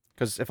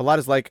 Because if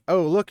Elida's like,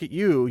 oh, look at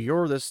you,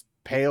 you're this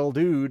pale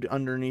dude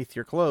underneath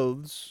your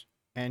clothes,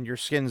 and your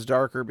skin's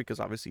darker because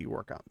obviously you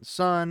work out in the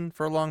sun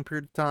for a long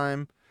period of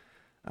time.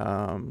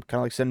 Kind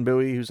of like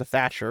Senbui, who's a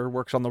thatcher,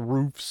 works on the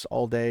roofs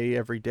all day,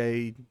 every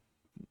day,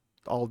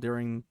 all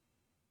during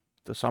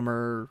the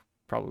summer,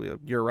 probably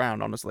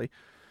year-round, honestly.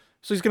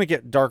 So he's going to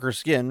get darker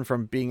skin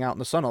from being out in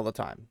the sun all the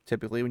time.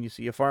 Typically, when you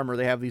see a farmer,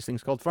 they have these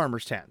things called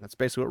farmer's tan. That's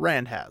basically what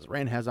Rand has.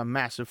 Rand has a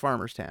massive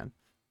farmer's tan.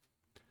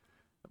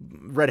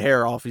 Red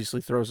hair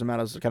obviously throws him out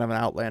as kind of an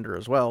outlander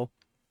as well.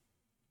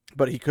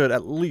 But he could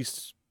at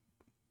least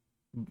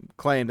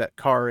claim that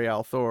Kari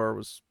Althor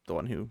was the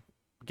one who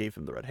gave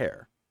him the red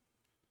hair.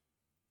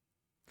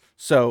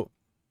 So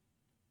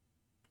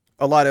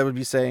Elida would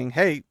be saying,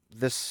 hey,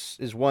 this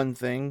is one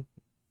thing.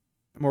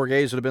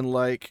 Morghese would have been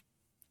like,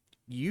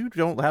 you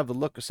don't have the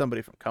look of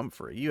somebody from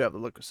Comfrey. You have the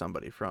look of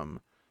somebody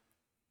from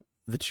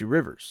the Two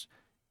Rivers.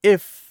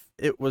 If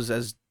it was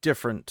as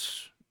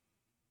different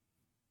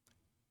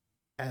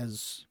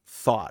as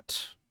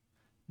thought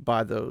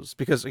by those.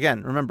 Because,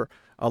 again, remember,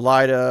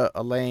 Elida,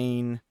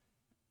 Elaine,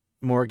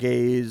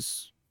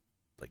 Morghese,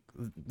 like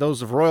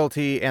those of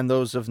royalty and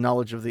those of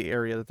knowledge of the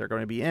area that they're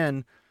going to be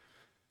in,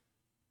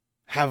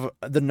 have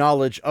the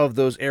knowledge of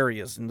those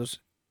areas and those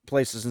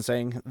places and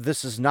saying,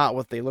 this is not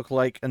what they look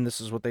like and this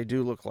is what they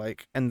do look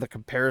like. And the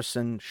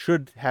comparison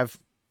should have,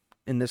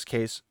 in this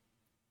case,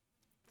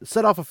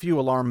 set off a few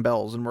alarm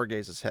bells in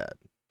Morghese's head.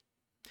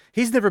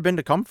 He's never been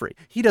to Comfrey.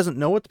 He doesn't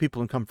know what the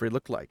people in Comfrey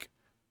look like.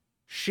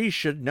 She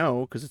should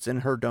know because it's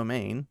in her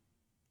domain.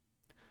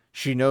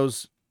 She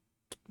knows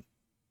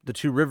the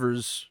Two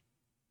Rivers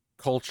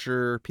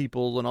culture,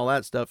 people, and all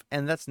that stuff,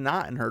 and that's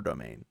not in her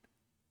domain.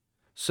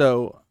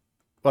 So,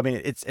 I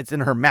mean, it's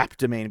in her map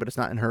domain, but it's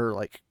not in her,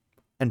 like,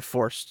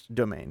 enforced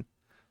domain.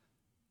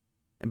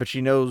 But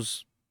she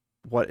knows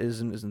what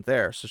is and isn't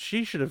there. So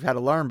she should have had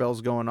alarm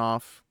bells going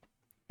off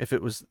if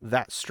it was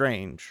that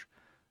strange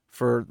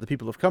for the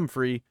people of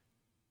Comfrey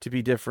to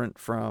be different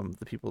from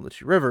the people of the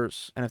Two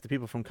Rivers. And if the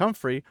people from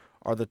Comfrey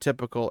are the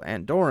typical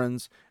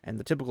Andorans, and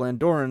the typical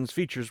Andorans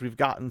features we've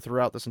gotten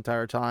throughout this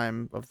entire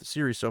time of the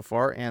series so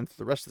far, and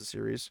the rest of the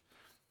series,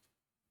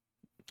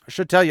 I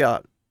should tell you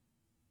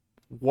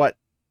what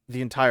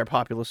the entire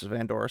populace of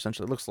Andor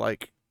essentially looks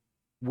like,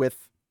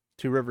 with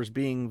Two Rivers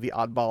being the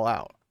oddball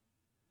out.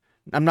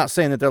 I'm not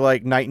saying that they're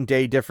like night and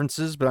day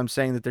differences, but I'm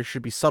saying that there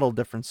should be subtle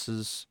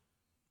differences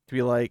to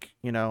be like,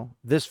 you know,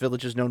 this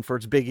village is known for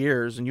its big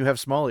ears and you have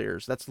small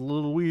ears. That's a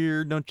little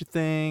weird, don't you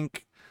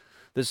think?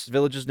 This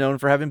village is known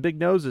for having big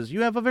noses.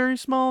 You have a very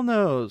small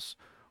nose.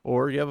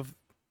 or you have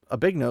a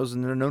big nose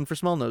and they're known for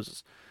small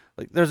noses.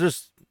 Like, there's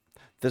just,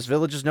 this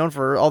village is known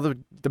for all the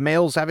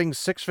males having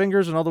 6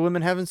 fingers and all the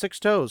women having 6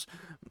 toes.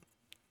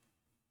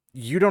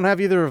 You don't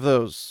have either of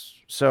those,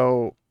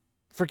 so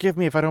forgive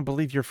me if I don't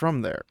believe you're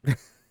from there.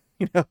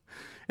 You know,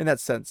 in that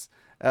sense.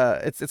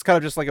 It's kind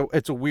of just like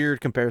it's a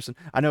weird comparison.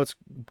 I know it's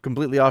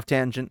completely off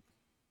tangent.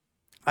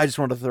 I just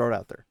wanted to throw it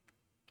out there.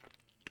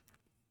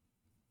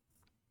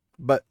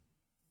 But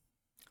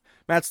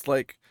Matt's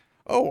like,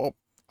 oh, well,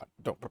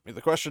 don't put me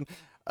the question.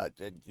 I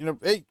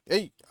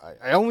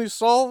only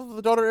saw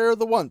the daughter heir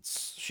the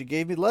once. She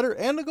gave me the letter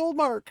and a gold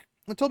mark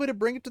and told me to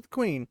bring it to the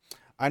queen.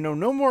 I know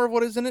no more of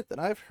what is in it than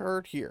I've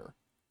heard here.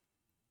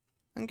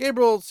 And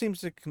Gabriel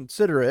seems to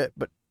consider it,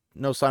 but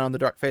no sign on the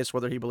dark face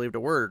whether he believed a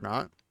word or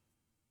not.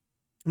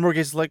 Morgase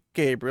is like,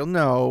 Gabriel,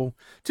 no.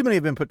 Too many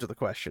have been put to the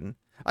question.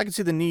 I can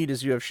see the need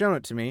as you have shown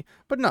it to me,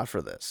 but not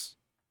for this.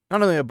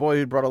 Not only a boy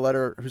who brought a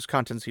letter whose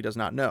contents he does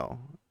not know.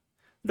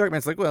 The dark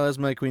man's like, well, as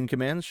my queen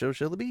commands, so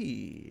shall it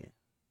be.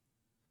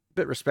 A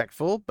bit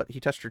respectful, but he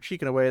touched her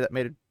cheek in a way that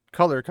made a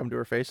color come to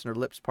her face and her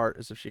lips part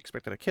as if she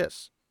expected a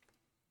kiss.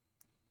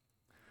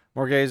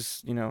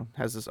 Morgase,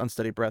 has this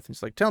unsteady breath, and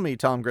he's like, tell me,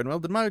 Tom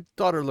Grinwell, did my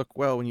daughter look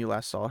well when you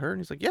last saw her?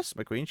 And he's like, yes,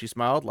 my queen. She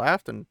smiled,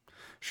 laughed, and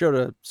showed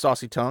a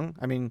saucy tongue.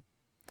 And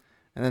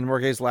then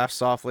Morgase laughs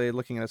softly,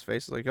 looking at his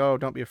face. He's like, oh,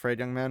 don't be afraid,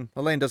 young man.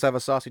 Elaine does have a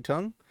saucy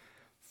tongue.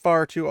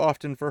 Far too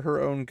often for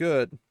her own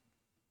good.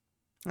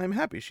 I am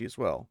happy she is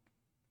well.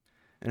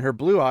 And her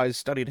blue eyes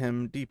studied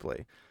him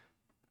deeply.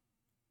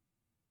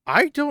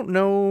 I don't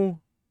know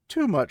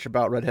too much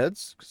about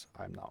redheads, because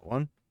I'm not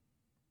one.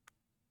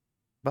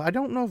 But I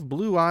don't know if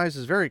blue eyes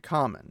is very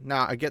common.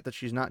 Now, I get that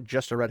she's not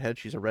just a redhead.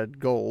 She's a red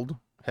gold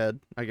head,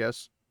 I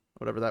guess.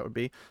 Whatever that would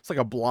be. It's like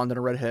a blonde and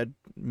a redhead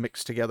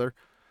mixed together.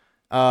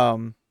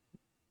 But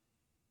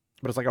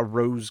it's like a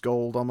rose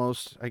gold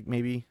almost. Like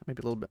maybe a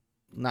little bit.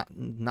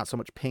 Not so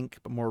much pink,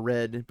 but more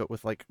red, but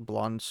with like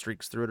blonde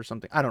streaks through it or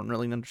something. I don't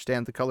really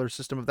understand the color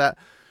system of that.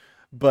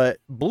 But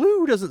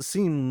blue doesn't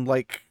seem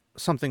like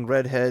something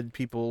redhead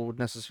people would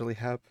necessarily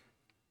have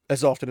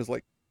as often as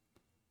like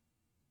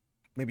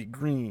maybe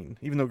green,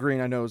 even though green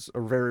I know is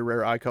a very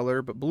rare eye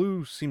color, but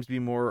blue seems to be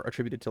more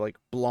attributed to like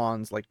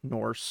blondes, like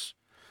Norse.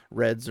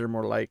 Reds are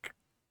more like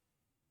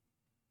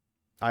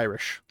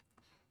Irish.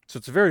 So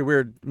it's a very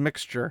weird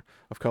mixture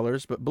of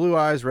colors, but blue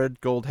eyes,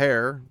 red, gold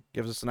hair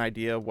gives us an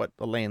idea of what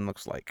Elaine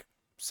looks like.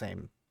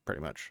 Same,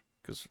 pretty much.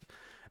 Because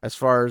as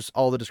far as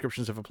all the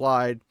descriptions have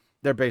applied,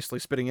 they're basically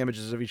spitting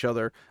images of each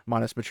other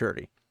minus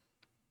maturity.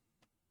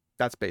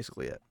 That's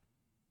basically it.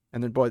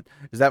 And then, boy,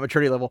 is that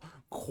maturity level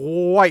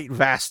quite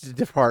vast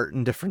apart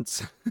in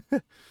difference.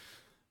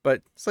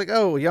 But it's like,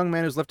 oh, a young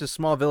man who's left his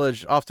small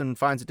village often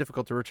finds it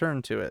difficult to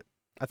return to it.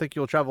 I think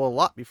you'll travel a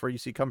lot before you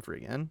see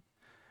Comfrey again.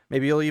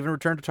 Maybe you'll even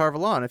return to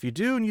Tarvalon. If you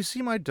do and you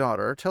see my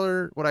daughter, tell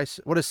her what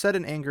is said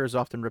in anger is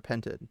often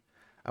repented.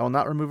 I will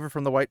not remove her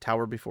from the White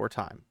Tower before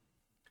time.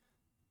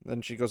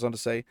 Then she goes on to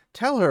say,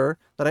 tell her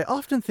that I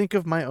often think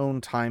of my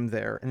own time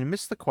there and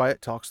miss the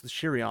quiet talks with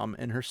Shiriam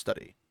in her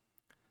study.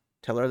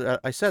 Tell her that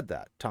I said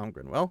that, Tom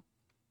Grinwell.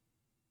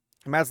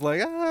 And Matt's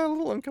like, a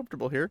little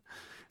uncomfortable here.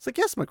 It's like,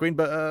 yes, my queen,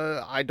 but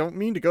I don't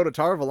mean to go to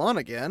Tarvalon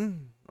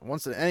again.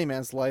 Once in any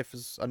man's life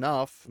is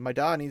enough. My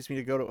dad needs me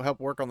to go to help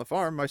work on the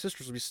farm. My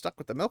sisters will be stuck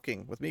with the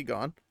milking, with me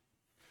gone.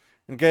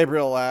 And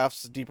Gabriel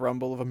laughs, a deep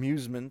rumble of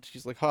amusement.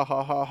 She's like, ha,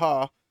 ha, ha,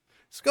 ha.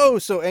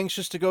 So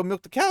anxious to go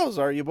milk the cows,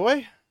 are you,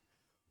 boy?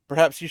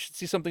 Perhaps you should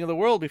see something of the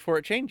world before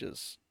it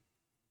changes.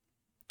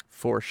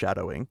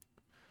 Foreshadowing.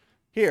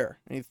 Here,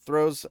 and he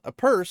throws a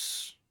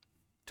purse,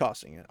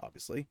 tossing it,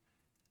 obviously.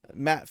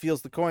 Matt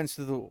feels the coins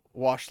through the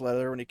wash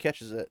leather when he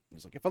catches it.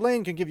 He's like, if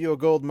Elaine can give you a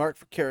gold mark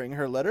for carrying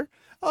her letter,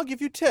 I'll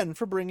give you 10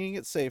 for bringing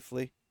it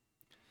safely.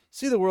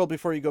 See the world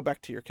before you go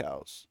back to your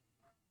cows.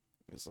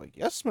 He's like,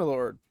 yes, my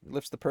lord. He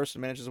lifts the purse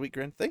and manages a weak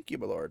grin. Thank you,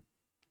 my lord.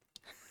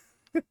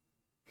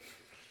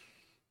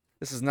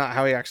 This is not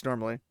how he acts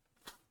normally,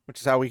 which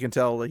is how we can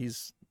tell that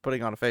he's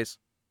putting on a face.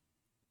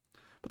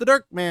 But the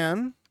dark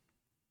man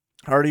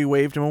already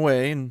waved him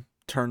away and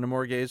turned to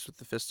Morgase with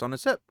the fist on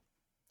his hip.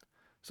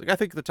 He's like, I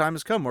think the time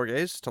has come,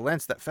 Morgase, to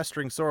lance that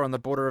festering sore on the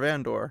border of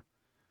Andor.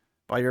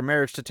 By your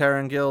marriage to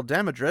Tarangil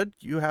Damodred,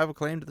 you have a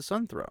claim to the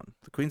Sun Throne.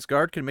 The Queen's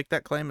Guard can make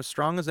that claim as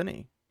strong as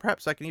any.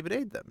 Perhaps I can even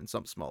aid them in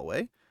some small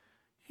way.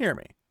 Hear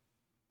me.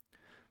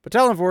 But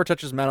Talonvor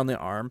touches Matt on the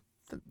arm.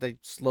 They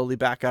slowly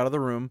back out of the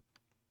room.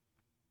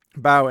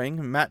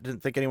 Bowing, Matt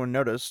didn't think anyone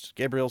noticed.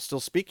 Gabriel's still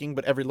speaking,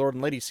 but every lord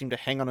and lady seemed to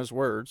hang on his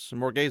words. And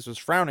Morgase was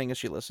frowning as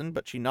she listened,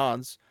 but she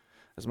nods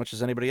as much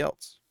as anybody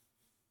else.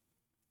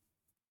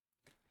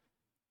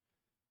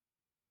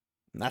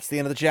 And that's the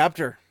end of the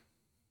chapter.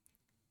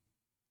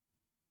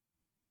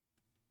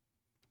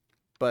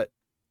 But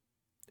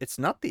it's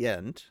not the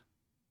end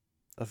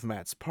of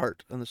Matt's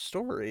part in the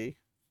story,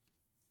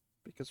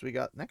 because we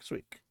got next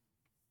week.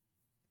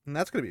 And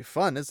that's going to be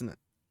fun, isn't it?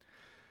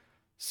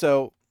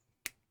 So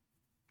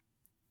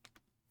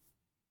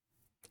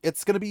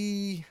it's going to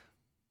be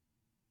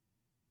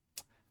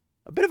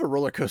a bit of a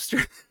roller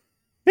coaster.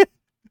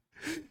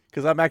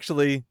 Because I'm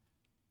actually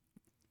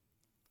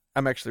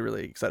I'm actually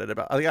really excited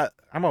about.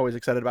 I'm always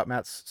excited about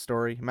Matt's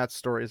story. Matt's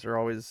stories are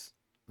always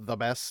the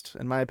best,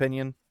 in my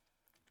opinion.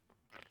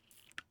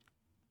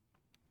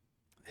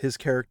 His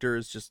character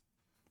is just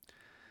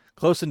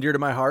close and dear to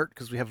my heart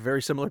because we have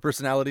very similar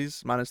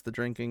personalities, minus the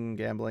drinking,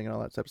 gambling, and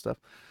all that type of stuff.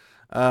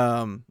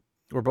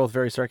 We're both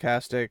very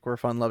sarcastic. We're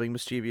fun-loving,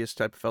 mischievous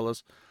type of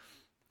fellows.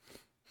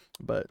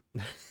 But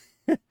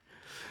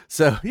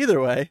so either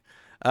way,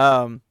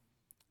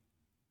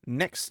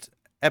 next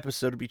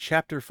episode will be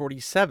chapter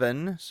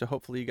 47. So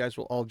hopefully you guys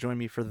will all join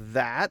me for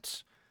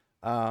that.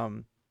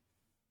 Let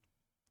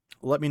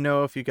me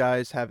know if you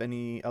guys have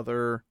any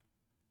other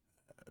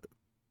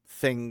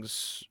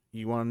things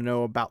you want to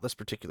know about this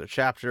particular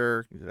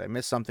chapter. Did I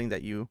miss something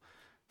that you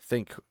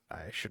think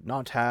I should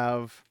not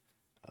have?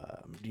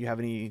 Do you have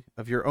any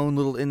of your own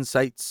little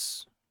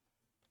insights?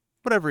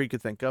 Whatever you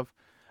could think of.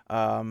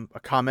 A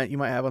comment you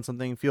might have on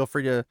something, feel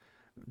free to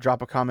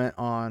drop a comment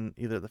on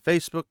either the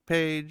Facebook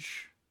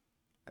page,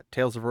 at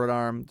Tales of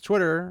Rodarm,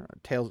 Twitter,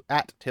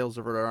 at Tales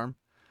of Rodarm,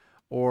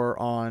 or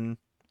on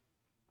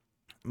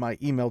my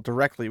email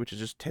directly, which is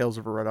just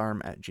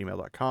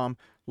talesofrodarm@gmail.com.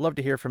 Love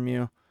to hear from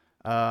you.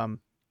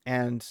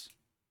 And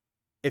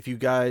if you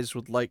guys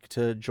would like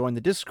to join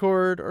the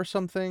Discord or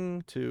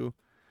something to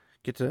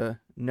get to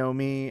know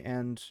me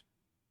and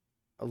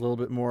a little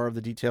bit more of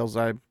the details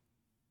I'm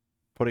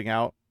putting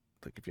out,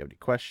 like if you have any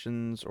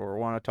questions or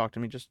want to talk to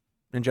me just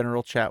in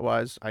general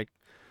chat-wise, I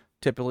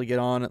typically get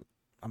on.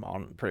 I'm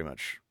on pretty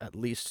much at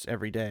least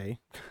every day.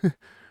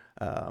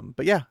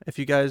 But yeah, if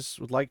you guys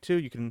would like to,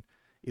 you can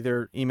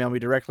either email me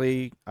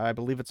directly. I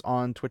believe it's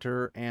on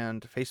Twitter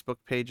and Facebook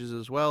pages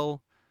as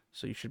well.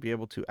 So you should be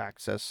able to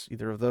access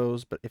either of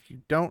those. But if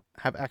you don't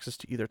have access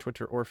to either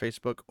Twitter or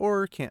Facebook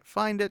or can't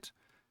find it,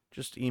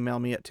 just email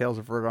me at Tales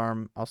of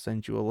Rodarm. I'll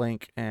send you a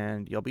link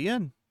and you'll be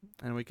in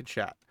and we can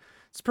chat.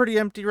 It's pretty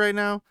empty right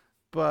now,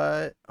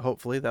 but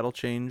hopefully that'll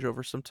change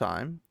over some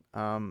time.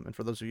 And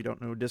for those of you who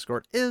don't know what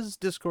Discord is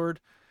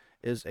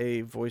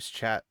a voice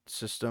chat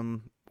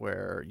system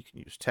where you can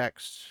use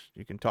text,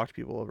 you can talk to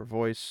people over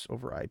voice,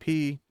 over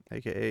IP,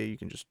 aka you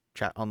can just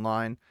chat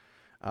online.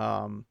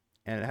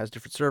 And it has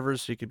different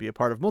servers, so you could be a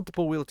part of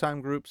multiple Wheel of Time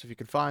groups if you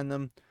can find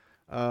them,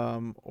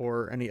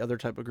 or any other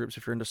type of groups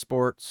if you're into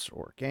sports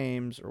or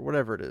games or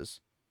whatever it is.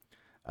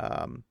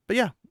 But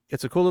yeah,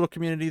 it's a cool little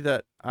community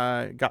that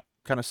I got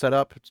kind of set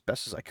up as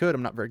best as I could.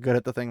 I'm not very good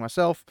at the thing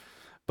myself,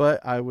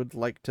 but I would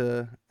like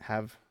to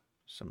have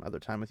some other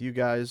time with you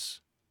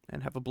guys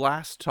and have a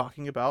blast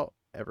talking about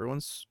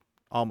everyone's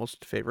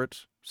almost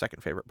favorite,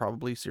 second favorite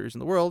probably, series in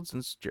the world,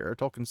 since J.R.R.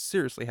 Tolkien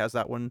seriously has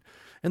that one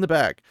in the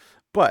bag.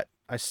 But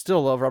I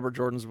still love Robert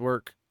Jordan's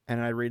work,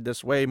 and I read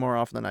this way more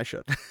often than I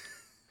should.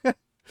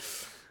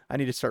 I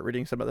need to start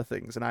reading some other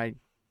things, and I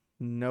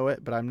know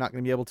it, but I'm not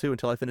going to be able to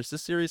until I finish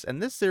this series,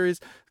 and this series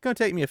is going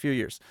to take me a few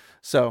years.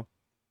 So,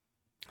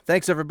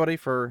 thanks everybody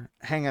for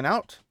hanging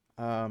out.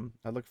 I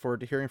look forward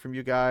to hearing from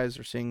you guys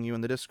or seeing you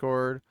in the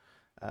Discord.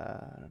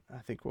 I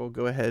think we'll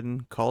go ahead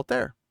and call it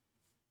there.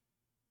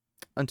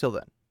 Until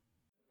then.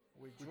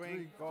 We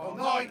drink all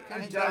night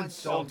and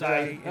dance all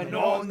day, and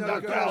on the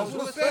girls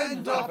we'll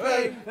spend our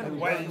pay. And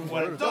when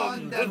we're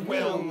done, then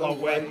we'll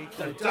away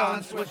to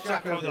dance with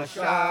Jack of the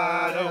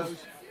Shadows.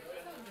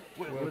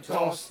 We'll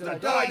toss the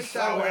dice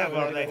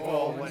however they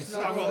fall, and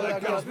snuggle the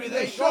girls be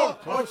they short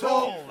or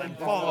tall, and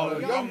follow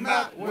young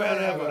Matt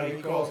wherever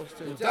he goes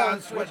to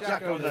dance with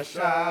Jack of the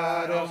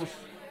Shadows.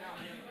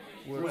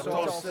 We'll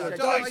toss the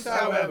dice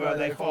however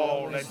they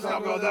fall, and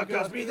snuggle the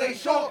girls be they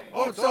short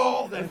or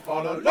tall, then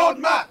follow Lord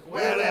Matt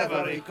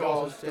wherever he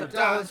goes to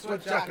dance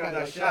with Jack of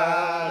the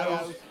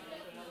Shadows.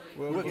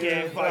 We'll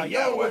give a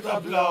yell with a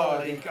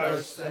bloody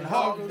curse and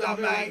hug the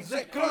maids,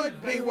 it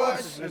could be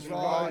worse, as we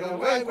ride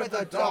away with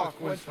the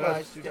dark woods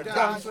first to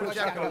dance with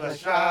Jack of the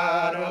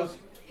Shadows.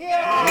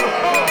 Yeah!